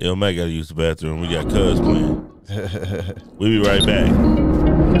 Like Illmac gotta use the bathroom. We got Cuz playing. We'll be right back.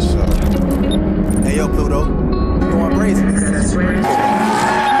 Hey yo, Pluto. You know I'm crazy.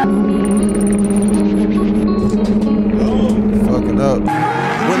 Fucking up.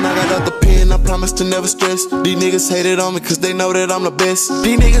 When I got out the pen, I promised to never stress. These niggas hated on me cause they know that I'm the best.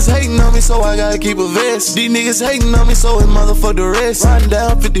 These niggas hating on me, so I gotta keep a vest. These niggas hating on me, so it motherfuck the rest. Riding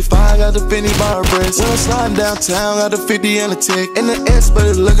down 55, got the Fendi bar breast. When I'm sliding downtown, got the 50 and a tick. And the S, but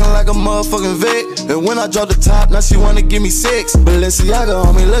it's looking like a motherfucking vet. And when I drop the top, now she wanna give me 6. Balenciaga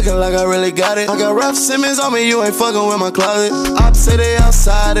on me, looking like I really got it. I got Ralph Simmons on me, you ain't fucking with my closet. Ops say they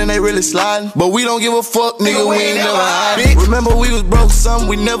outside and they really sliding, but we don't give a fuck, nigga, we ain't never hiding. Remember we was broke, something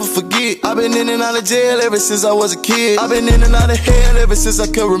we never forget. I've been in and out of jail ever since I was a kid. I've been in and out of hell ever since I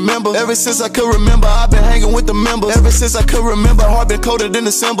could remember. Ever since I could remember, I've been hanging with the members. Ever since I could remember, heart been colder than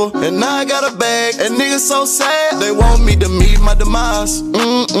December. And now I got a bag, and niggas so sad. They want me to meet my demise.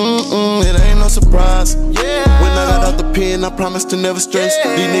 It ain't no surprise. Yeah. When I got out the pen, I promised to never stress.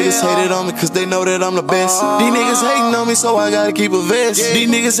 Yeah. These niggas hated on me cause they know that I'm the best. These niggas hating on me, so I gotta keep a vest. Yeah. These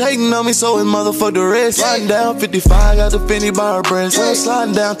niggas hating on me, so it motherfuck the rest. Sliding down 55, got the Fendi bar breast. When I'm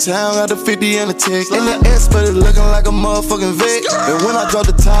sliding downtown, got the 50 and a tick. And the S, but it's looking like a motherfucking vet. And when I drop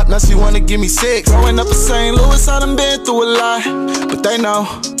the top, now she wanna give me 6. Growing up in St. Louis, I done been through a lot, but they know.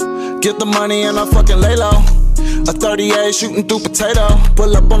 Get the money and I fucking lay low. A 38 shooting through potato.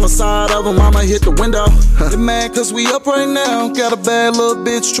 Pull up on the side of him, I'ma hit the window. They mad cause we up right now. Got a bad little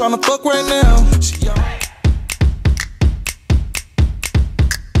bitch tryna fuck right now. She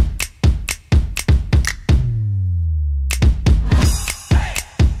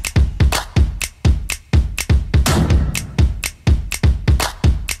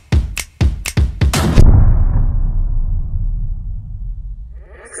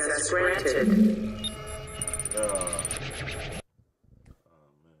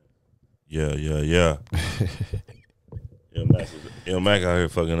Yeah. Illmac out here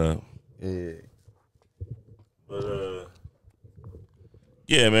fucking up. Yeah. But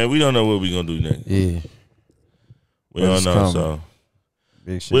yeah, man, we don't know what we gonna do next. Yeah. We don't know, coming. So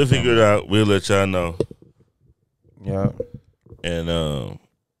big shit we'll figure it out. We'll let y'all know. Yeah. And I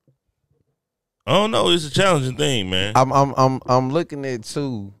don't know. It's a challenging thing, man. I'm looking at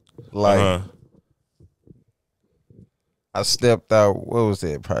too. Like I stepped out. What was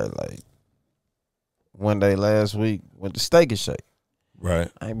that? Probably like one day last week with the Steak and Shake. Right.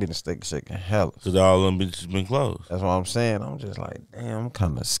 I ain't been to Steak and Shake in hell. Cause all them bitches been closed. That's what I'm saying. I'm just like, damn. I'm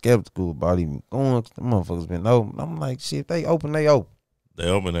kind of skeptical about even going. The motherfuckers been open. I'm like, shit. If they open, they open. They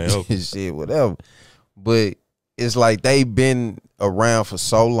open. Shit, whatever. But it's like they been around for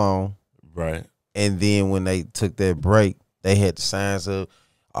so long. Right. And then when they took that break, they had the signs up.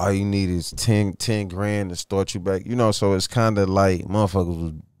 All you need is 10 grand to start you back. You know, so it's kind of like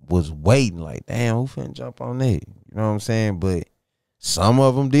motherfuckers was waiting like, damn, who finna jump on that? You know what I'm saying? But some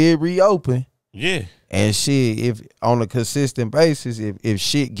of them did reopen. Yeah. And shit, if on a consistent basis, if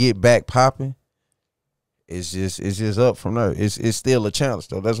shit get back popping, it's just up from there. It's still a challenge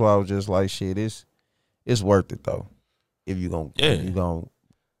though. That's why I was just like, shit, it's worth it though. If you gonna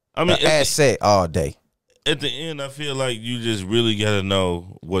I mean, asset all day. At the end, I feel like you just really gotta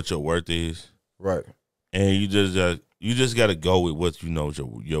know what your worth is, right? And you just gotta go with what you know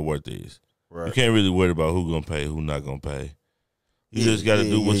your worth is. Right. You can't really worry about who gonna pay, who not gonna pay. You just gotta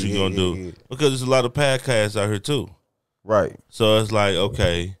do what you gonna do because there's a lot of podcasts out here too, right? So it's like,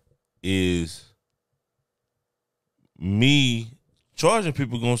 okay, is me charging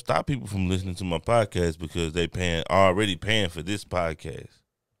people gonna stop people from listening to my podcast because they already paying for this podcast,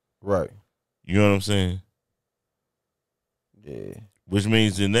 right? You know what I'm saying? Yeah. Which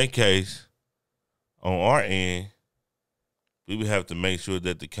means in that case, on our end, we would have to make sure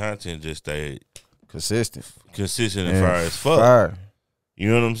that the content just stayed consistent and fire as fuck. Fire. You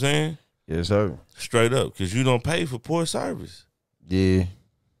know what I'm saying? Yes, sir. Straight up, because you don't pay for poor service. Yeah.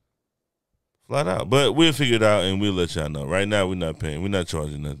 Flat out. But we'll figure it out and we'll let y'all know. Right now, we're not paying. We're not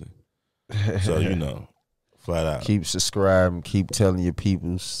charging nothing. So, you know, flat out. Keep subscribing. Keep telling your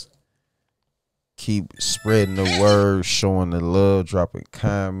peoples. Keep spreading the word, showing the love, dropping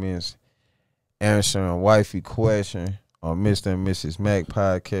comments, answering wifey question on Mr. and Mrs. Mac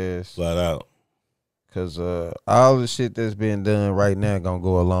podcast. Flat out. Because all the shit that's being done right now gonna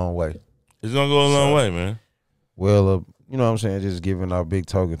go a long way. It's gonna go a long way, man. Well, you know what I'm saying? Just giving our big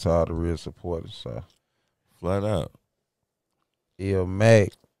token to all the real supporters. So flat out.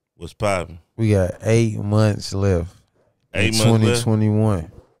 Illmac. What's popping? We got 8 months left. 8 months left?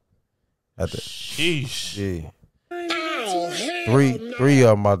 2021. Sheesh. Yeah. Three of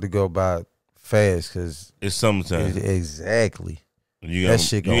them about to go by fast because it's summertime. Exactly. That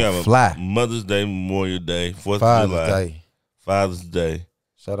shit gonna fly. Mother's Day, Memorial Day, 4th of July. Day. Father's Day.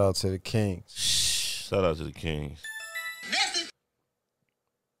 Shout out to the Kings. Shout out to the Kings.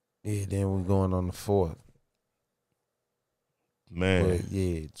 Yeah, then we going on the 4th. Man. But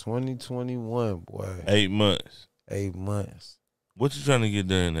yeah, 2021, boy. 8 months. 8 months. What you trying to get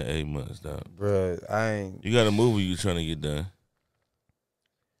done in the 8 months, dog? Bruh, I ain't. You got a movie you trying to get done.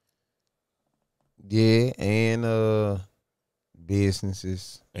 Yeah, and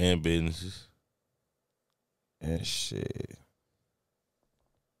businesses. And businesses. And shit.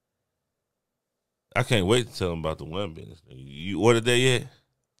 I can't wait to tell them about the one business. You ordered that yet?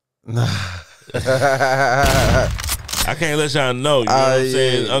 Nah. I can't let y'all know. You know what I'm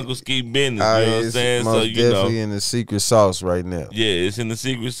saying? Uncle Ski business. You know what I'm saying? Most So you definitely know. in the secret sauce right now. Yeah, it's in the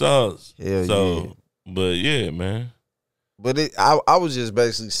secret sauce. Hell so, yeah. But yeah, man. But I was just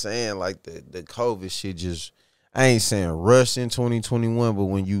basically saying like the COVID shit just, I ain't saying rushed in 2021, but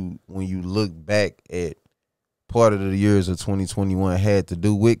when you look back at part of the years of 2021 had to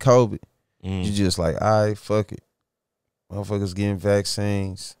do with COVID, you just like, all right, fuck it. Motherfuckers getting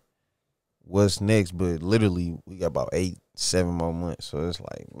vaccines. What's next? But literally, we got about 8-7 more months. So it's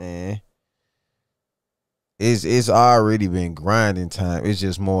like, man, it's already been grinding time. It's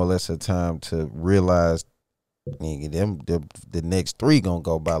just more or less a time to realize, nigga, the next 3 gonna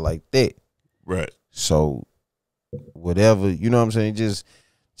go by like that. Right. So whatever, you know what I'm saying? Just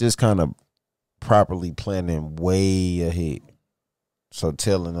kind of properly planning way ahead. So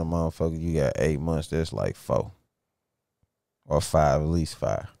telling them motherfucker you got 8 months, that's like 4 or 5, at least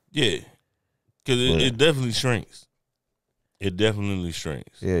 5. Yeah. Because it definitely shrinks. It definitely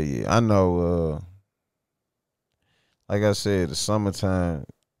shrinks. Yeah. I know, like I said, the summertime,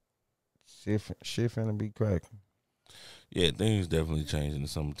 shit finna be cracking. Yeah, things definitely change in the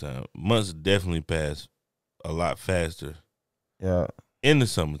summertime. Months definitely pass a lot faster. Yeah. In the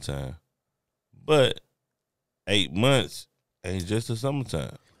summertime. But 8 months ain't just the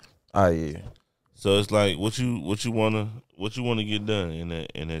summertime. Oh yeah. So it's like what you wanna get done in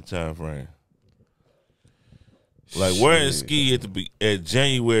that time frame. Like where is Ski at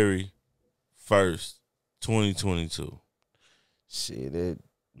January 1st, 2022? Shit,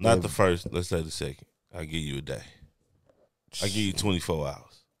 Not the first, let's say the second. I'll give you a day. I'll give you 24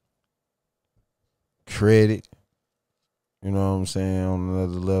 hours. Credit. You know what I'm saying? On another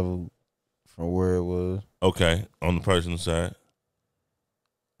level from where it was. Okay, on the personal side.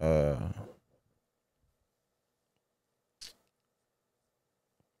 Man,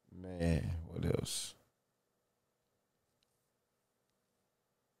 what else?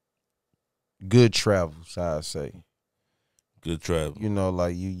 Good travels, I'd say. Good travel. You know,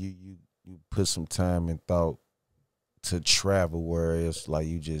 like you put some time and thought to travel where it's like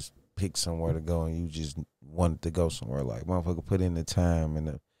you just pick somewhere to go and you just wanted to go somewhere. Like motherfucker put in the time and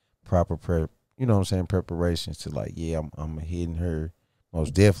the proper you know what I'm saying, preparations to like, yeah, I'm hitting her.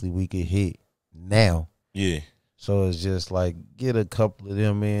 Most definitely we could hit now. Yeah. So it's just like get a couple of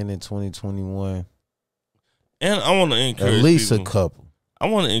them in 2021. And I want to encourage at least people. A couple. I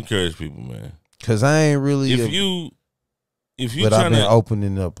want to encourage people, man. Cause I ain't really. If you but I've been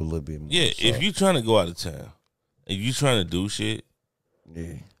opening up a little bit more. Yeah, so. if you trying to go out of town, if you trying to do shit,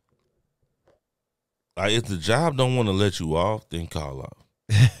 yeah. Like if the job don't want to let you off, then call off.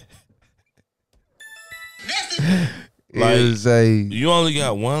 Like you only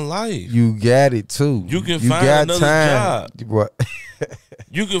got one life. You got it too. You can find another job. What?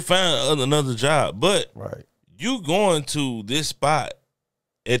 You can find another job, but right. You going to this spot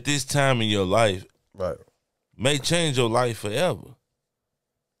at this time in your life, right, may change your life forever.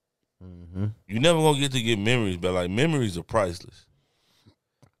 Mm-hmm. You never gonna get to get memories, but like memories are priceless.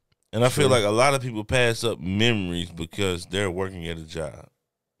 And I feel like a lot of people pass up memories because they're working at a job.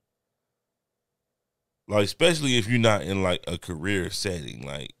 Like, especially if you're not in like a career setting,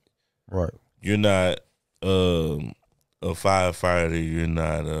 like right, you're not a firefighter, you're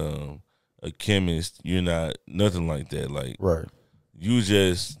not a chemist, you're not nothing like that. Like, right, you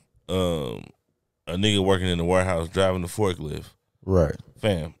just a nigga working in the warehouse driving the forklift. Right,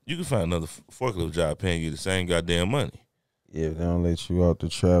 fam, you can find another forklift job paying you the same goddamn money. Yeah, they don't let you out to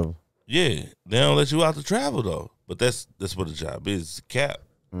travel. Yeah, they don't let you out to travel though. But that's what the job is. It's a cap.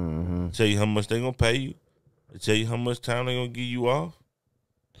 Mm-hmm. Tell you how much they gonna pay you. They tell you how much time they gonna give you off.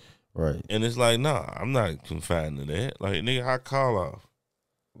 Right. And it's like, nah, I'm not confined to that. Like, nigga, I call off.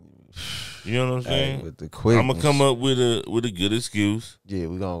 You know what I'm saying? With the quickness. I'm gonna come up with a good excuse. Yeah,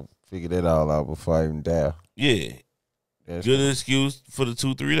 we gonna figure that all out before I even die. Yeah. That's good excuse for the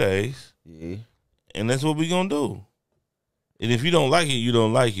 2-3 days. Yeah. And that's what we gonna do. And if you don't like it, you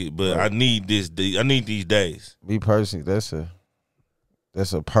don't like it. But right. I need this day. I need these days. Me personally,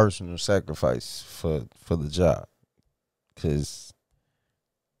 that's a personal sacrifice for the job. Cause,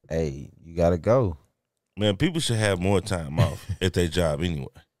 hey, you gotta go. Man, people should have more time off at their job anyway.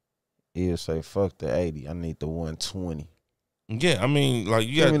 he'll say, "Fuck the 80. I need the 120." Yeah, I mean, like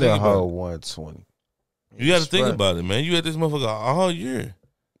you Give got me to think that about whole it. 120. You got to think about it, man. You had this motherfucker all year.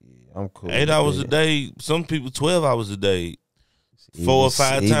 Yeah, I'm cool. 8 with hours that. a day. Some people 12 hours a day. Even 4 or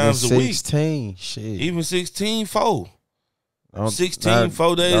 5 times a week. 16, shit. Even 16, 4. Don't- 16, not-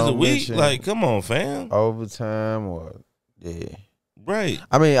 4 days a don't week. mention Like, come on, fam. overtime or yeah. Right.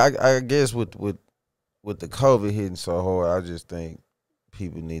 I mean, I guess with the COVID hitting so hard, I just think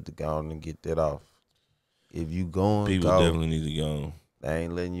people need to go on and get that off. If you going, People go. definitely need to go. They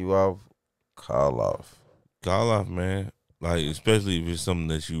ain't letting you off. Call off. Call off, man. Like, especially if it's something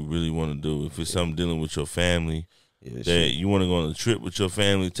that you really want to do. If it's something dealing with your family, Yeah, that shit. you want to go on a trip with your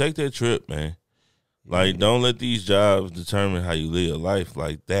family, take that trip, man. Like, don't let these jobs determine how you live life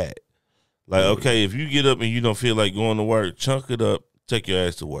like that. Like, okay, if you get up and you don't feel like going to work, chunk it up, take your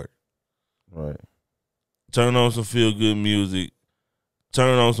ass to work. Right. Turn on some feel-good music.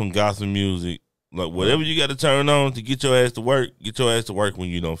 Turn on some gospel music. Like, whatever you got to turn on to get your ass to work, get your ass to work when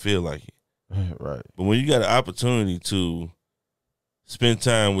you don't feel like it. Right. But when you got an opportunity to spend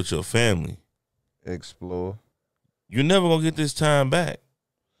time with your family, Explore. you're never going to get this time back.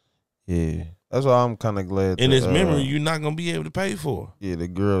 Yeah. That's why I'm kind of glad. And this memory you're not going to be able to pay for. Yeah, the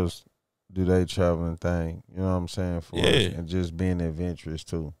girls do they traveling thing. You know what I'm saying? For us, Yeah. and just being adventurous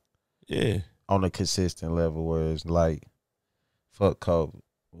too. Yeah. On a consistent level, where it's like, fuck COVID.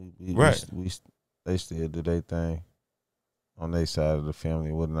 Right. They still do their thing on their side of the family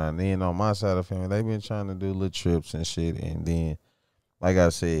and whatnot. And then on my side of the family, they been trying to do little trips and shit. And then, like I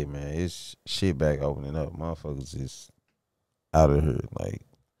said, man, it's shit back opening up. Motherfuckers is out of here, like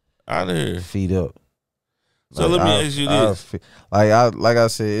Out of here. feet up. So let me ask you this. Like I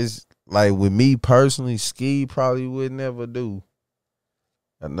said, it's like with me personally, ski probably would never do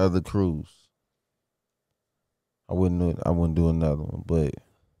another cruise. I wouldn't do another one, but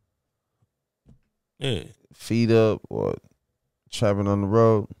Yeah. feet up or traveling on the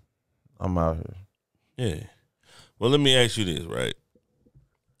road, I'm out here. Yeah. Well, let me ask you this, right?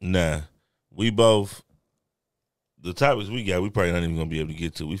 Now, we both, the topics we got, we probably not even going to be able to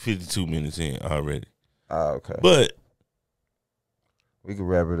get to. We 52 minutes in already. Okay. But We can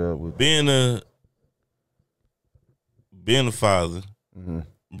wrap it up with being a father,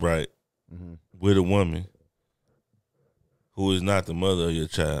 right, with a woman who is not the mother of your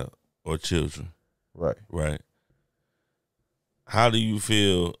child or children, right? How do you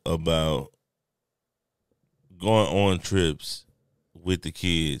feel about going on trips with the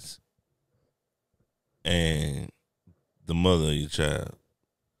kids and the mother of your child?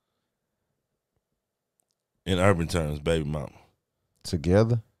 In urban terms, baby mama.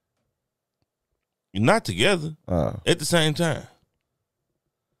 together? You're not together at the same time.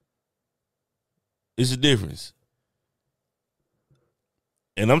 It's a difference.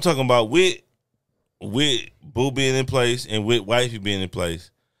 And I'm talking about with boo being in place and with wifey being in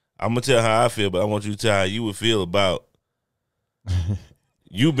place. I'm going to tell how I feel, but I want you to tell how you would feel about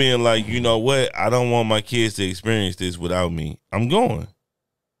you being like, you know what? I don't want my kids to experience this without me. I'm going.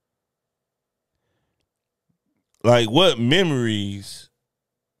 Like, what memories?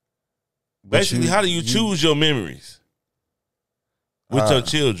 Basically, how do you choose your memories with your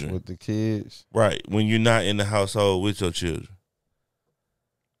children? With the kids? Right, when you're not in the household with your children.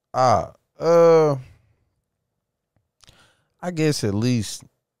 I guess at least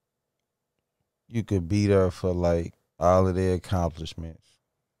you could be there for like all of their accomplishments.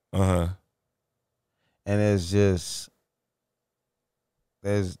 And it's just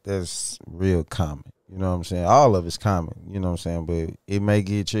that's real common. You know what I'm saying? All of it's common, you know what I'm saying? But it may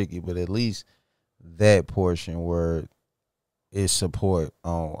get tricky, but at least that portion where it's support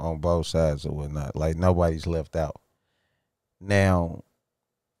on both sides or whatnot. Like nobody's left out. Now,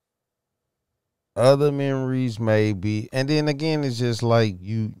 other memories may be, and then again, it's just like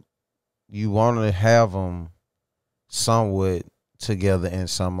you want to have them somewhat together and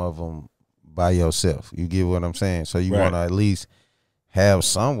some of them by yourself. You get what I'm saying? So you want to at least have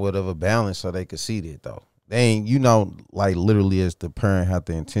somewhat of a balance so they could see that though. They ain't, you know, like literally as the parent have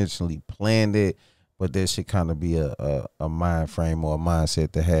to intentionally plan that, but that should kind of be a mind frame or a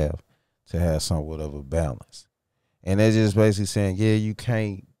mindset to have somewhat of a balance. And they're just basically saying, yeah, you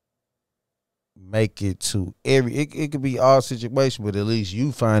can't make it to it could be all situations, but at least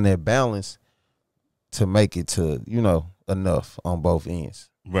you find that balance to make it to, you know, enough on both ends.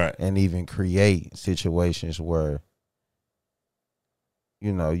 Right. And even create situations where,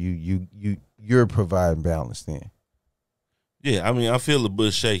 you know, you're providing balance then. Yeah, I mean, I feel the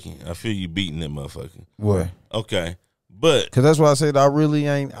bush shaking. I feel you beating that motherfucker. What? Okay. But because that's why I said I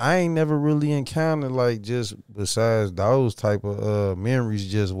ain't never really encountered like just besides those type of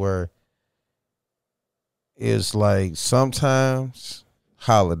memories just where it's like sometimes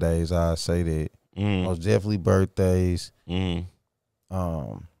holidays, I say that. Most definitely birthdays. You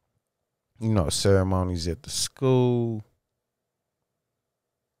know, ceremonies at the school.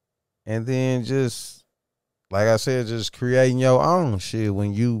 And then just, like I said, just creating your own shit.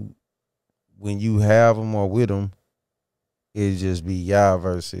 When you have them or with them, it just be y'all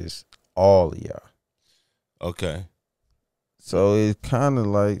versus all of y'all. Okay. So it's kind of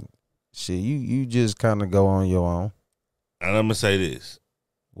like, shit, you just kind of go on your own. And I'm gonna say this: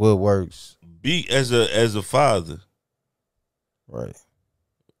 what works? Be as a father, right?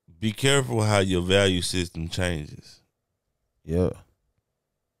 Be careful how your value system changes. Yeah.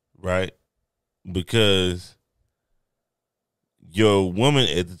 Right? Because your woman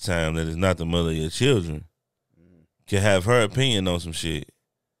at the time that is not the mother of your children can have her opinion on some shit,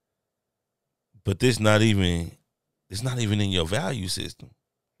 but it's not even in your value system.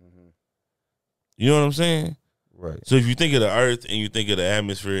 You know what I'm saying? Right. So if you think of the earth and you think of the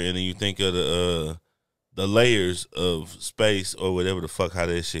atmosphere and then you think of the layers of space or whatever the fuck how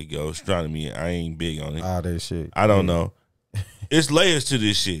that shit goes, astronomy, I ain't big on it. That shit. I don't know. It's layers to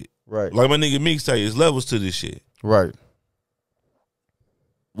this shit. Right. Like my nigga Meek say, it's levels to this shit. Right.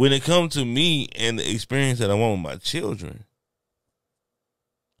 When it comes to me and the experience that I want with my children,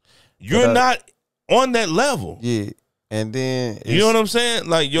 you're not on that level. Yeah. And then you know what I'm saying?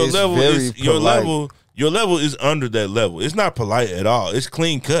 Like your level is your level is under that level. It's not polite at all. It's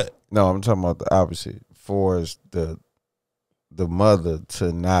clean cut. No, I'm talking about the opposite. For us, the mother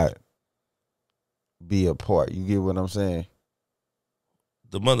to not be a part. You get what I'm saying?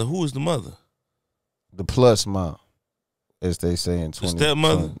 The mother, who is the mother? The plus mom, as they say in 20. The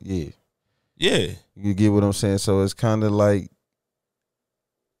stepmother? Yeah. Yeah. You get what I'm saying? So it's kind of like,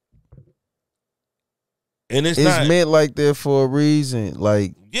 and it's meant like that for a reason.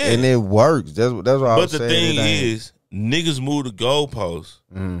 Like, yeah. And it works. That's what I was saying. But the thing is, niggas move the goalposts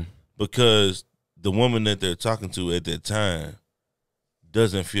because the woman that they're talking to at that time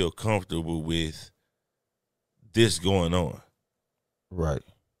doesn't feel comfortable with this going on. Right.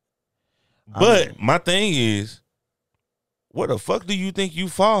 But my thing is, where the fuck do you think you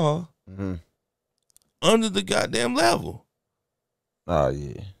fall under the goddamn level? Oh,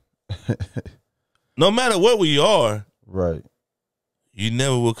 yeah. No matter what we are, right? You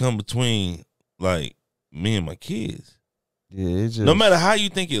never will come between like me and my kids. Yeah, it's just, no matter how you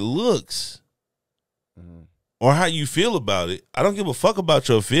think it looks or how you feel about it, I don't give a fuck about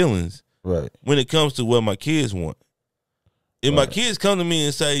your feelings. Right. When it comes to what my kids want. If my kids come to me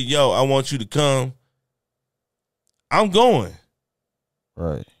and say, yo, I want you to come, I'm going.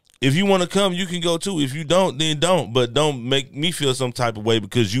 Right. If you want to come, you can go too. If you don't, then don't. But don't make me feel some type of way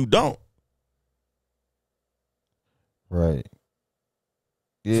because you don't. Right.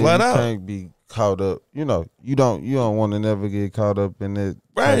 Yeah, Flat out. You can't be caught up. You know, you don't want to never get caught up in that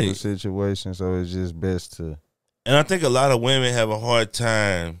type of situation. So it's just best to. And I think a lot of women have a hard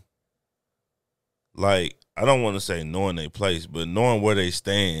time, like, I don't want to say knowing their place, but knowing where they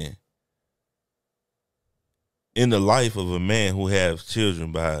stand in the life of a man who has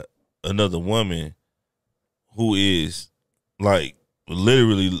children by another woman who is like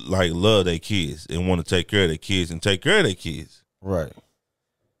literally like love their kids and want to take care of their kids and take care of their kids. Right.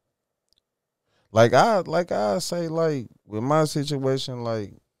 Like I say, like with my situation,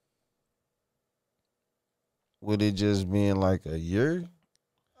 like with it just being like a year,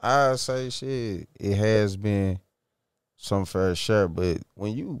 I say shit, it has been some fair share. But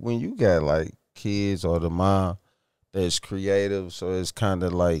when you got like kids or the mom that's creative, so it's kind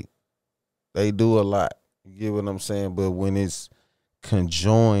of like they do a lot. You get what I'm saying? But when it's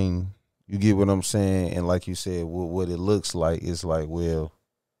conjoined, you get what I'm saying? And like you said, what it looks like, it's like, well,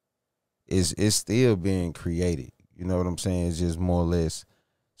 it's still being created. You know what I'm saying? It's just more or less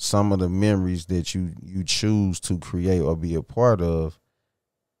some of the memories that you choose to create or be a part of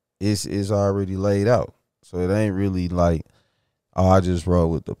is already laid out. So it ain't really like, oh, I just roll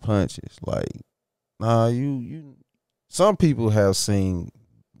with the punches. Like, nah, you some people have seen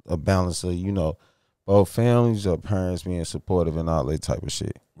a balance of, you know, both families or parents being supportive and all that type of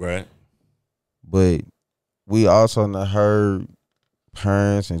shit. Right. But we also done heard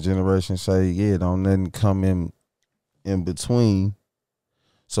parents and generations say, yeah, don't nothing come in between.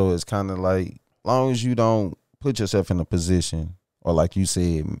 So it's kind of like, long as you don't put yourself in a position, or like you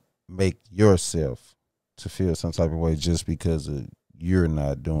said, make yourself to feel some type of way just because of you're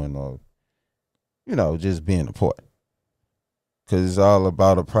not doing, or, you know, just being a part. Because it's all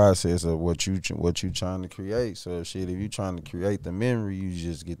about a process of what you trying to create. So shit, if you trying to create the memory, you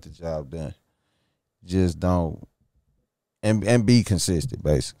just get the job done. Just don't, and be consistent,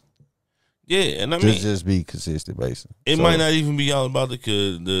 basically. Yeah, and I mean, just be consistent, basically. It might not even be all about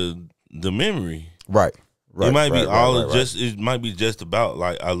the memory. Right. It might be it might be just about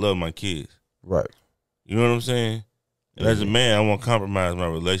like I love my kids. Right. You know what I'm saying? And as a man, I won't compromise my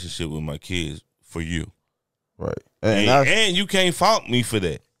relationship with my kids for you. Right. And you can't fault me for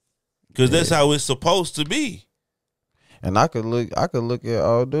that. Because that's how it's supposed to be. And I could look at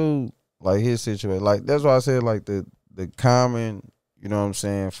old dude like his situation. Like that's why I said like the common, you know what I'm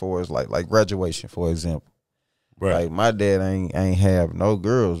saying, for is like graduation, for example. Right. Like my dad ain't have no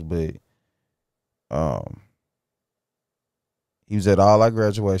girls, but he was at all our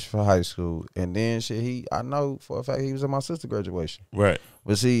graduation for high school, and then I know for a fact he was at my sister's graduation. Right.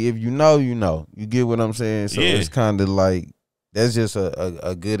 But see, if you know, you know. You get what I'm saying? So it's kind of like that's just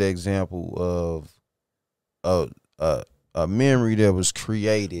a good example of a memory that was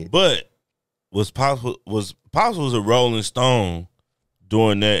created. But was possible was a Rolling Stone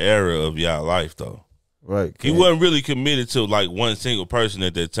during that era of y'all life though. Right. He wasn't really committed to like one single person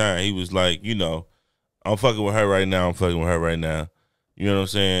at that time. He was like, you know, I'm fucking with her right now. I'm fucking with her right now. You know what I'm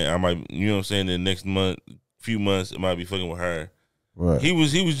saying? I might, you know what I'm saying? The next few months, it might be fucking with her. Right. He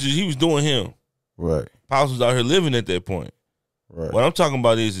was doing him. Right. Pops was out here living at that point. Right. What I'm talking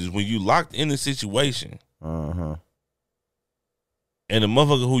about is when you locked in the situation, and the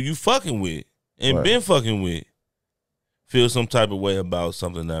motherfucker who you fucking with and been fucking with feel some type of way about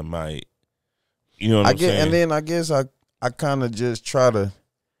something that might, you know what I'm saying? And then I guess I kind of just try to.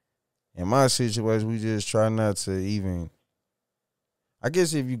 In my situation, we just try not to even. I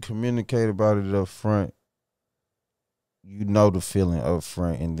guess if you communicate about it up front, you know the feeling up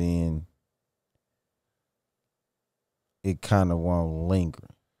front, and then it kind of won't linger.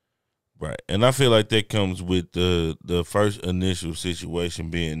 Right, and I feel like that comes with the first initial situation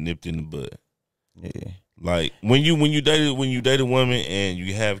being nipped in the bud. Yeah, like when you date a woman and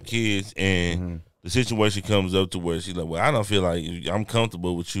you have kids and. The situation comes up to where she's like, well, I don't feel like I'm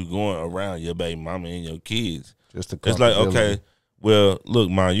comfortable with you going around your baby mama and your kids. Just it's like, okay, well,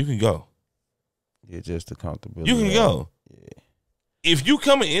 look, Mom, you can go. Yeah, just the comfortability. You can go. Yeah. If you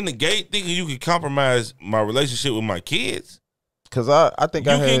coming in the gate thinking you can compromise my relationship with my kids, because I think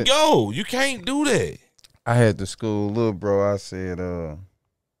you can go. You can't do that. I had the school little bro. I said,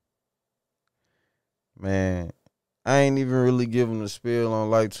 man, I ain't even really give him the spiel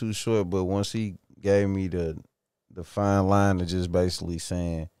on Life Too Short, but once he gave me the fine line of just basically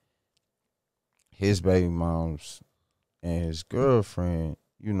saying his baby moms and his girlfriend,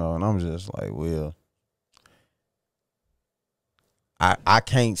 you know, and I'm just like, well, I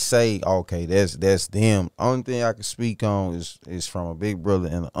can't say, okay, that's them. Only thing I can speak on is from a big brother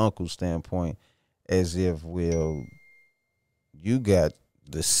and an uncle standpoint, as if, well, you got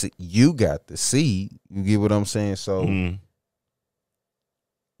the seed. You get what I'm saying? So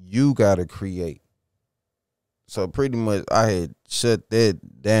you got to create. So pretty much I had shut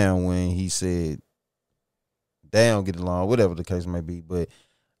that down when he said they don't get along, whatever the case may be. But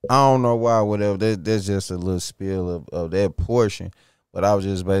I don't know why, whatever. There's just a little spill of that portion. But I was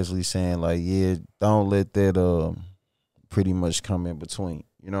just basically saying, like, yeah, don't let that pretty much come in between.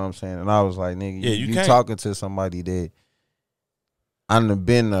 You know what I'm saying? And I was like, nigga, you talking to somebody that I done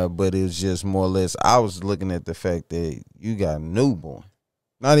been there, but it was just more or less, I was looking at the fact that you got a newborn.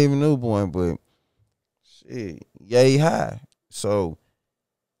 Not even newborn, but shit, yay high. So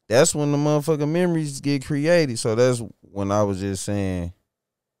that's when the motherfucking memories get created. So that's when I was just saying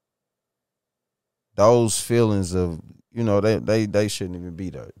those feelings of, you know, they shouldn't even be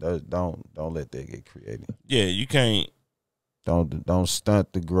there. Don't let that get created. Yeah, you can't. Don't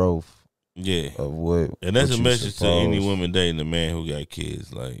stunt the growth. Yeah, of what. And that's a message to any woman dating a man who got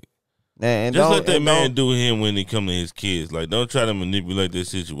kids. Like, and just let that man do him when it come to his kids. Like, don't try to manipulate this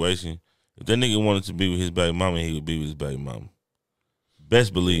situation. If that nigga wanted to be with his baby mama, he would be with his baby mama.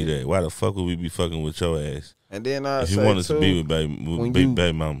 Best believe that. Why the fuck would we be fucking with your ass? And then if you wanted to be with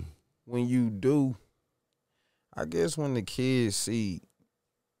baby mama. When you do, I guess when the kids see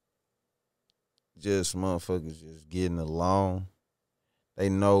just motherfuckers just getting along, they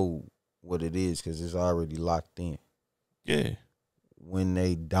know what it is because it's already locked in. Yeah. When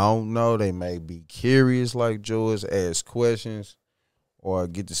they don't know, they may be curious like George, ask questions, or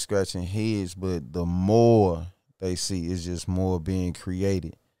get to scratching heads. But the more they see, it's just more being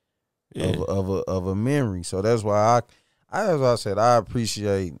created of a memory. So that's why as I said, I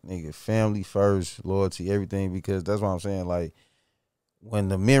appreciate nigga family first, loyalty, everything, because that's what I'm saying. Like, when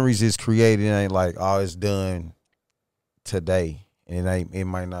the memories is created, it ain't like, oh, it's done today. And it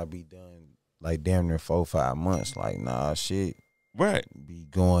might not be done like damn near 4 or 5 months. Like, nah, shit. Right. Be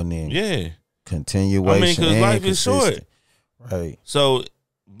going in. Yeah. Continuation. I mean, because life is short. Right. So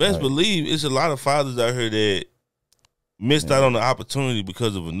best believe it's a lot of fathers out here that missed out on the opportunity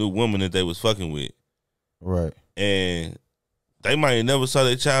because of a new woman that they was fucking with. Right. And they might never saw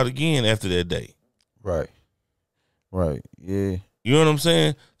their child again after that day. Right. Right. Yeah. You know what I'm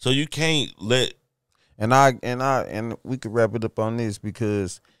saying? So you can't let. And we could wrap it up on this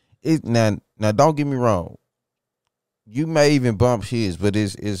because it now don't get me wrong. You may even bump his, but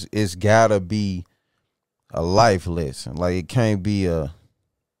it's gotta be a life lesson. Like it can't be a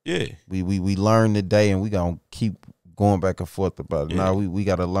we learn today and we gonna keep going back and forth about it. Now we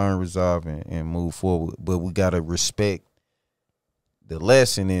gotta learn, resolve, and move forward. But we gotta respect the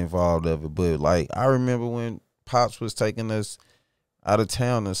lesson involved of it. But like I remember when Pops was taking us out of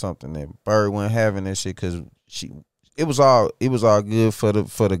town or something, that Bird wasn't having that shit because it was all good for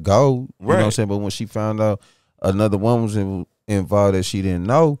the goal. You know what I'm saying? But when she found out another woman was involved that she didn't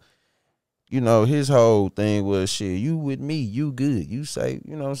know, you know, his whole thing was shit, you with me, you good. You say,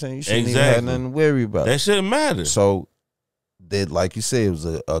 you know what I'm saying? You shouldn't even have nothing to worry about. That shouldn't matter. So that, like you said, it was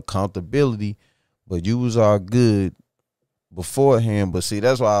a accountability, but you was all good beforehand. But see,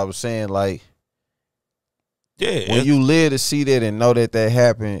 that's why I was saying, like, when you live to see that and know that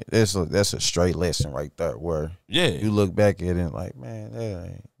happened, that's a straight lesson right there. Where you look back at it and like, man, that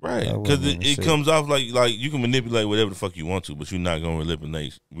ain't right, because it comes off like you can manipulate whatever the fuck you want to, but you're not gonna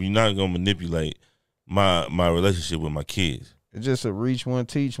manipulate. You're not gonna manipulate my relationship with my kids. It's just a reach one,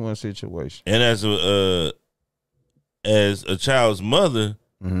 teach one situation. And as a child's mother,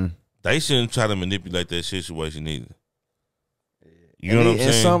 they shouldn't try to manipulate that situation either. You know what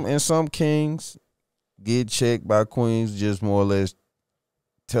I'm saying? And some kings get checked by queens, just more or less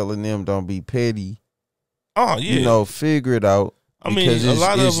telling them don't be petty. Oh yeah, you know, figure it out. I mean,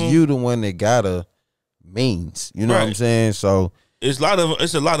 it's you the one that gotta means. You know what I'm saying? So it's a lot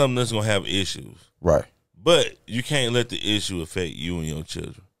of them that's gonna have issues, right? But you can't let the issue affect you and your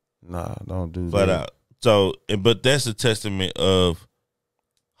children. Nah, don't do Flat that. out. So, but that's a testament of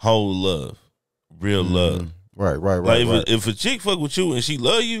whole love, real love. Right. Like if a chick fuck with you and she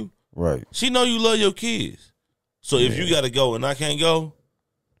love you, right, she know you love your kids. So if you gotta go and I can't go,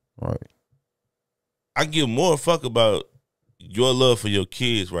 right, I give more fuck about your love for your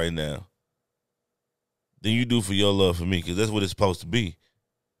kids right now than you do for your love for me, because that's what it's supposed to be.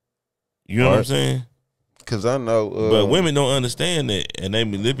 You know what I'm saying? Because I know, but women don't understand that, and they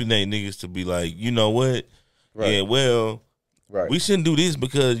manipulate niggas to be like, you know what? Right. Yeah, well, right, we shouldn't do this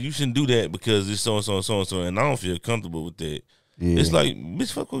because you shouldn't do that because it's so and so and so and so, and I don't feel comfortable with that. Yeah. It's like,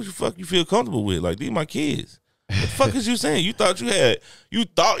 bitch, fuck what you feel comfortable with. Like, these my kids. What the fuck is you saying? You thought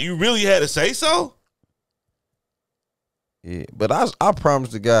you really had to say so? Yeah, but I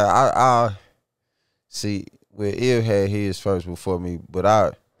promised the guy I see where Il had his first before me, but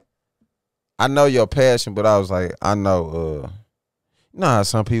I know your passion, but I was like, I know you know how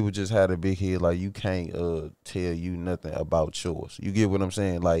some people just had a big head, like you can't tell you nothing about yours. You get what I'm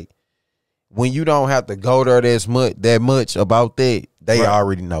saying? Like when you don't have to go there that much about that, they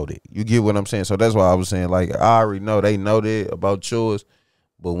already know that. You get what I'm saying? So that's why I was saying, like, I already know they know that about yours,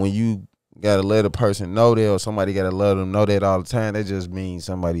 but when you gotta let a person know that, or somebody gotta let them know that all the time, that just means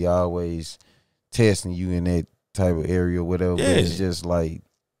somebody always testing you in that type of area or whatever. Yeah. But it's just like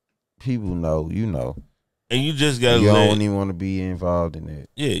people know, you know. And you just gotta don't even want to be involved in that.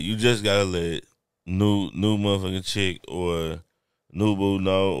 Yeah, you just gotta let new motherfucking chick or new boo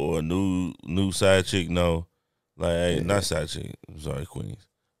know, or new side chick know. Like, hey, not side chick. I'm sorry, Queens.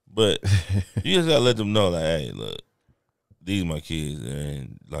 But you just gotta let them know, like, hey, look, these my kids,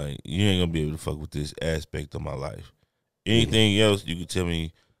 and like you ain't gonna be able to fuck with this aspect of my life. Anything else, you can tell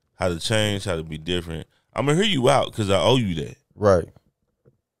me how to change, how to be different. I'm gonna hear you out because I owe you that. Right.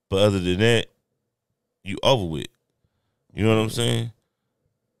 But other than that, you over with. You know what I'm saying?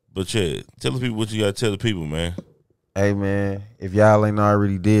 But yeah, tell the people what you gotta tell the people, man. Hey man, if y'all ain't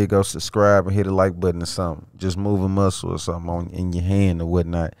already did, go subscribe and hit the like button or something. Just move a muscle or something in your hand or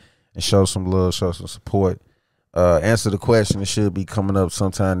whatnot, and show some love, show some support. Answer the question. It should be coming up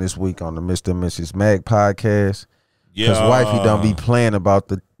sometime this week on the Mr. and Mrs. Mac podcast. Because wifey don't be playing about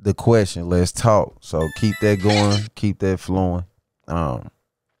the question. Let's talk. So keep that going. Keep that flowing.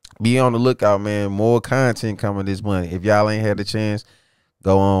 Be on the lookout, man. More content coming this month. If y'all ain't had the chance,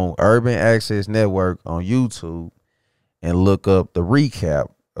 go on Urban Access Network on YouTube and look up the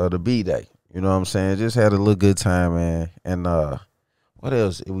recap of the B-Day. You know what I'm saying? Just had a little good time, man. And what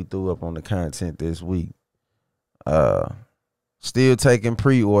else did we threw up on the content this week? Still taking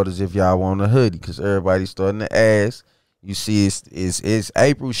pre-orders if y'all want a hoodie, because everybody's starting to ask. You see, it's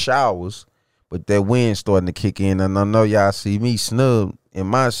April showers, but that wind starting to kick in, and I know y'all see me snub in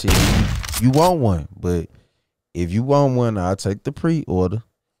my shit. You want one, but if you want one, I'll take the pre-order.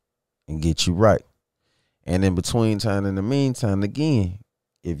 and get you right. And in between time, in the meantime, again,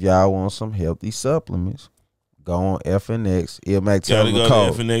 if y'all want some healthy supplements, go on FNX. Illmac, tell them the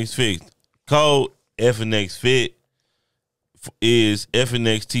code. FNX Fit. Code FNX Fit is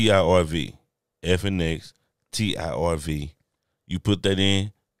FNX TIRV. FNX TIRV. You put that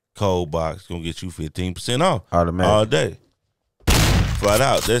in, code box, gonna get you 15% off. Automatic. All day. Flat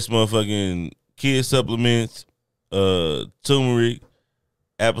out. That's motherfucking kid supplements, turmeric,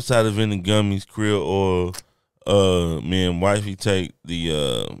 apple cider vinegar gummies, krill oil. Me and wifey take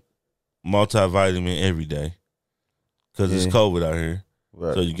the multivitamin every day because it's COVID out here.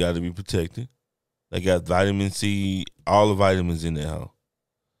 Right. So you got to be protected. They got vitamin C, all the vitamins in there, huh?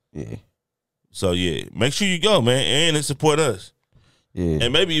 Yeah. So, yeah, make sure you go, man, and they support us. Yeah.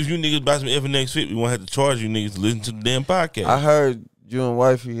 And maybe if you niggas buy some FNX Fit, we won't have to charge you niggas to listen to the damn podcast. I heard you and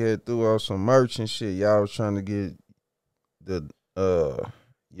wifey had threw out some merch and shit. Y'all was trying to get the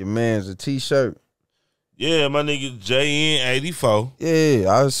your man's a T-shirt. Yeah, my nigga JN84.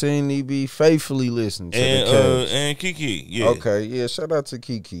 Yeah, I seen he be faithfully listening to the cast. And Kiki. Yeah. Okay, yeah. Shout out to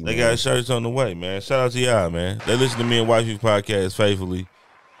Kiki. They got shirts on the way, man. Shout out to y'all, man. They listen to me and wifey's podcast faithfully.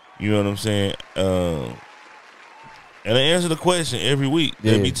 You know what I'm saying? And they answer the question every week.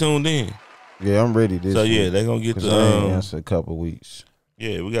 They be tuned in. Yeah, I'm ready this week. Yeah, they gonna get the answer a couple weeks.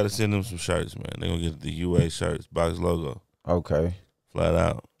 Yeah, we gotta send them some shirts, man. They gonna get the UA shirts, box logo. Okay. Flat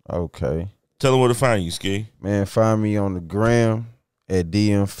out. Okay. Tell them where to find you, Ski. Man, find me on the gram at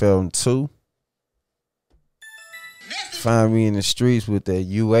DMFelton2. Find me in the streets with that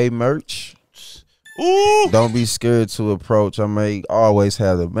UA merch. Ooh. Don't be scared to approach. I may always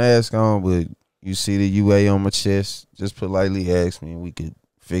have the mask on, but you see the UA on my chest, just politely ask me and we could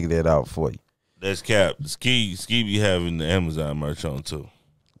figure that out for you. That's cap. Ski be having the Amazon merch on too.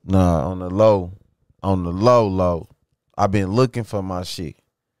 Nah, on the low. On the low. I've been looking for my shit.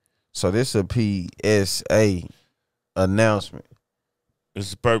 So this a PSA announcement.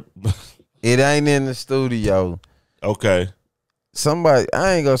 It's It ain't in the studio. Okay. Somebody,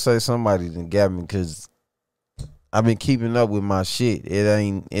 I ain't gonna say somebody done got me because I've been keeping up with my shit. It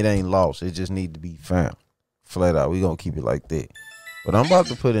ain't lost. It just need to be found. Flat out. We gonna keep it like that. But I'm about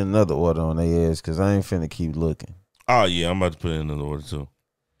to put in another order on their ass because I ain't finna keep looking. Oh yeah, I'm about to put in another order too.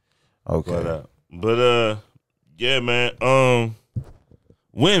 Okay. Flat out. But yeah, man.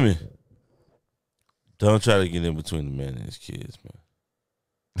 Women, don't try to get in between the man and his kids,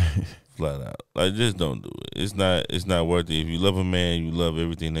 man. Flat out. Like, just don't do it. It's not worth it. If you love a man, you love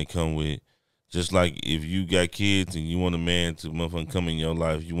everything they come with. Just like if you got kids and you want a man to motherfucking come in your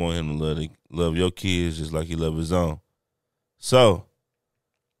life, you want him to love your kids just like he love his own. So,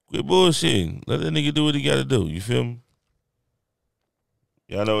 quit bullshitting. Let that nigga do what he got to do. You feel me?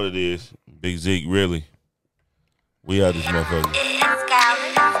 Y'all know what it is. Big Zeke, really. We out this motherfucker.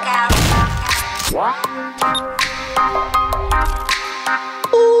 I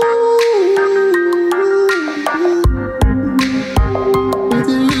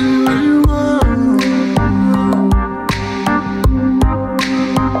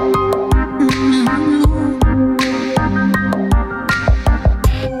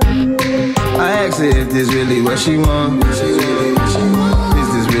asked her if this really what she want. Is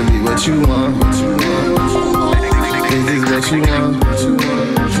this really what you want? Is this what you want?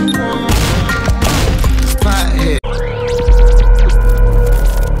 Pothead.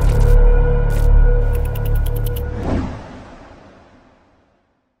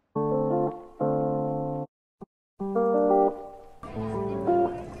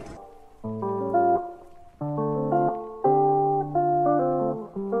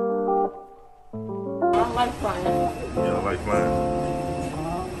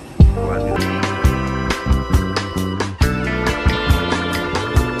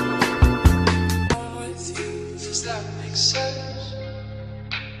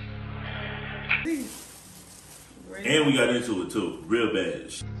 And we got into it too, real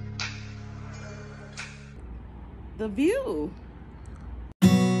bad. The View.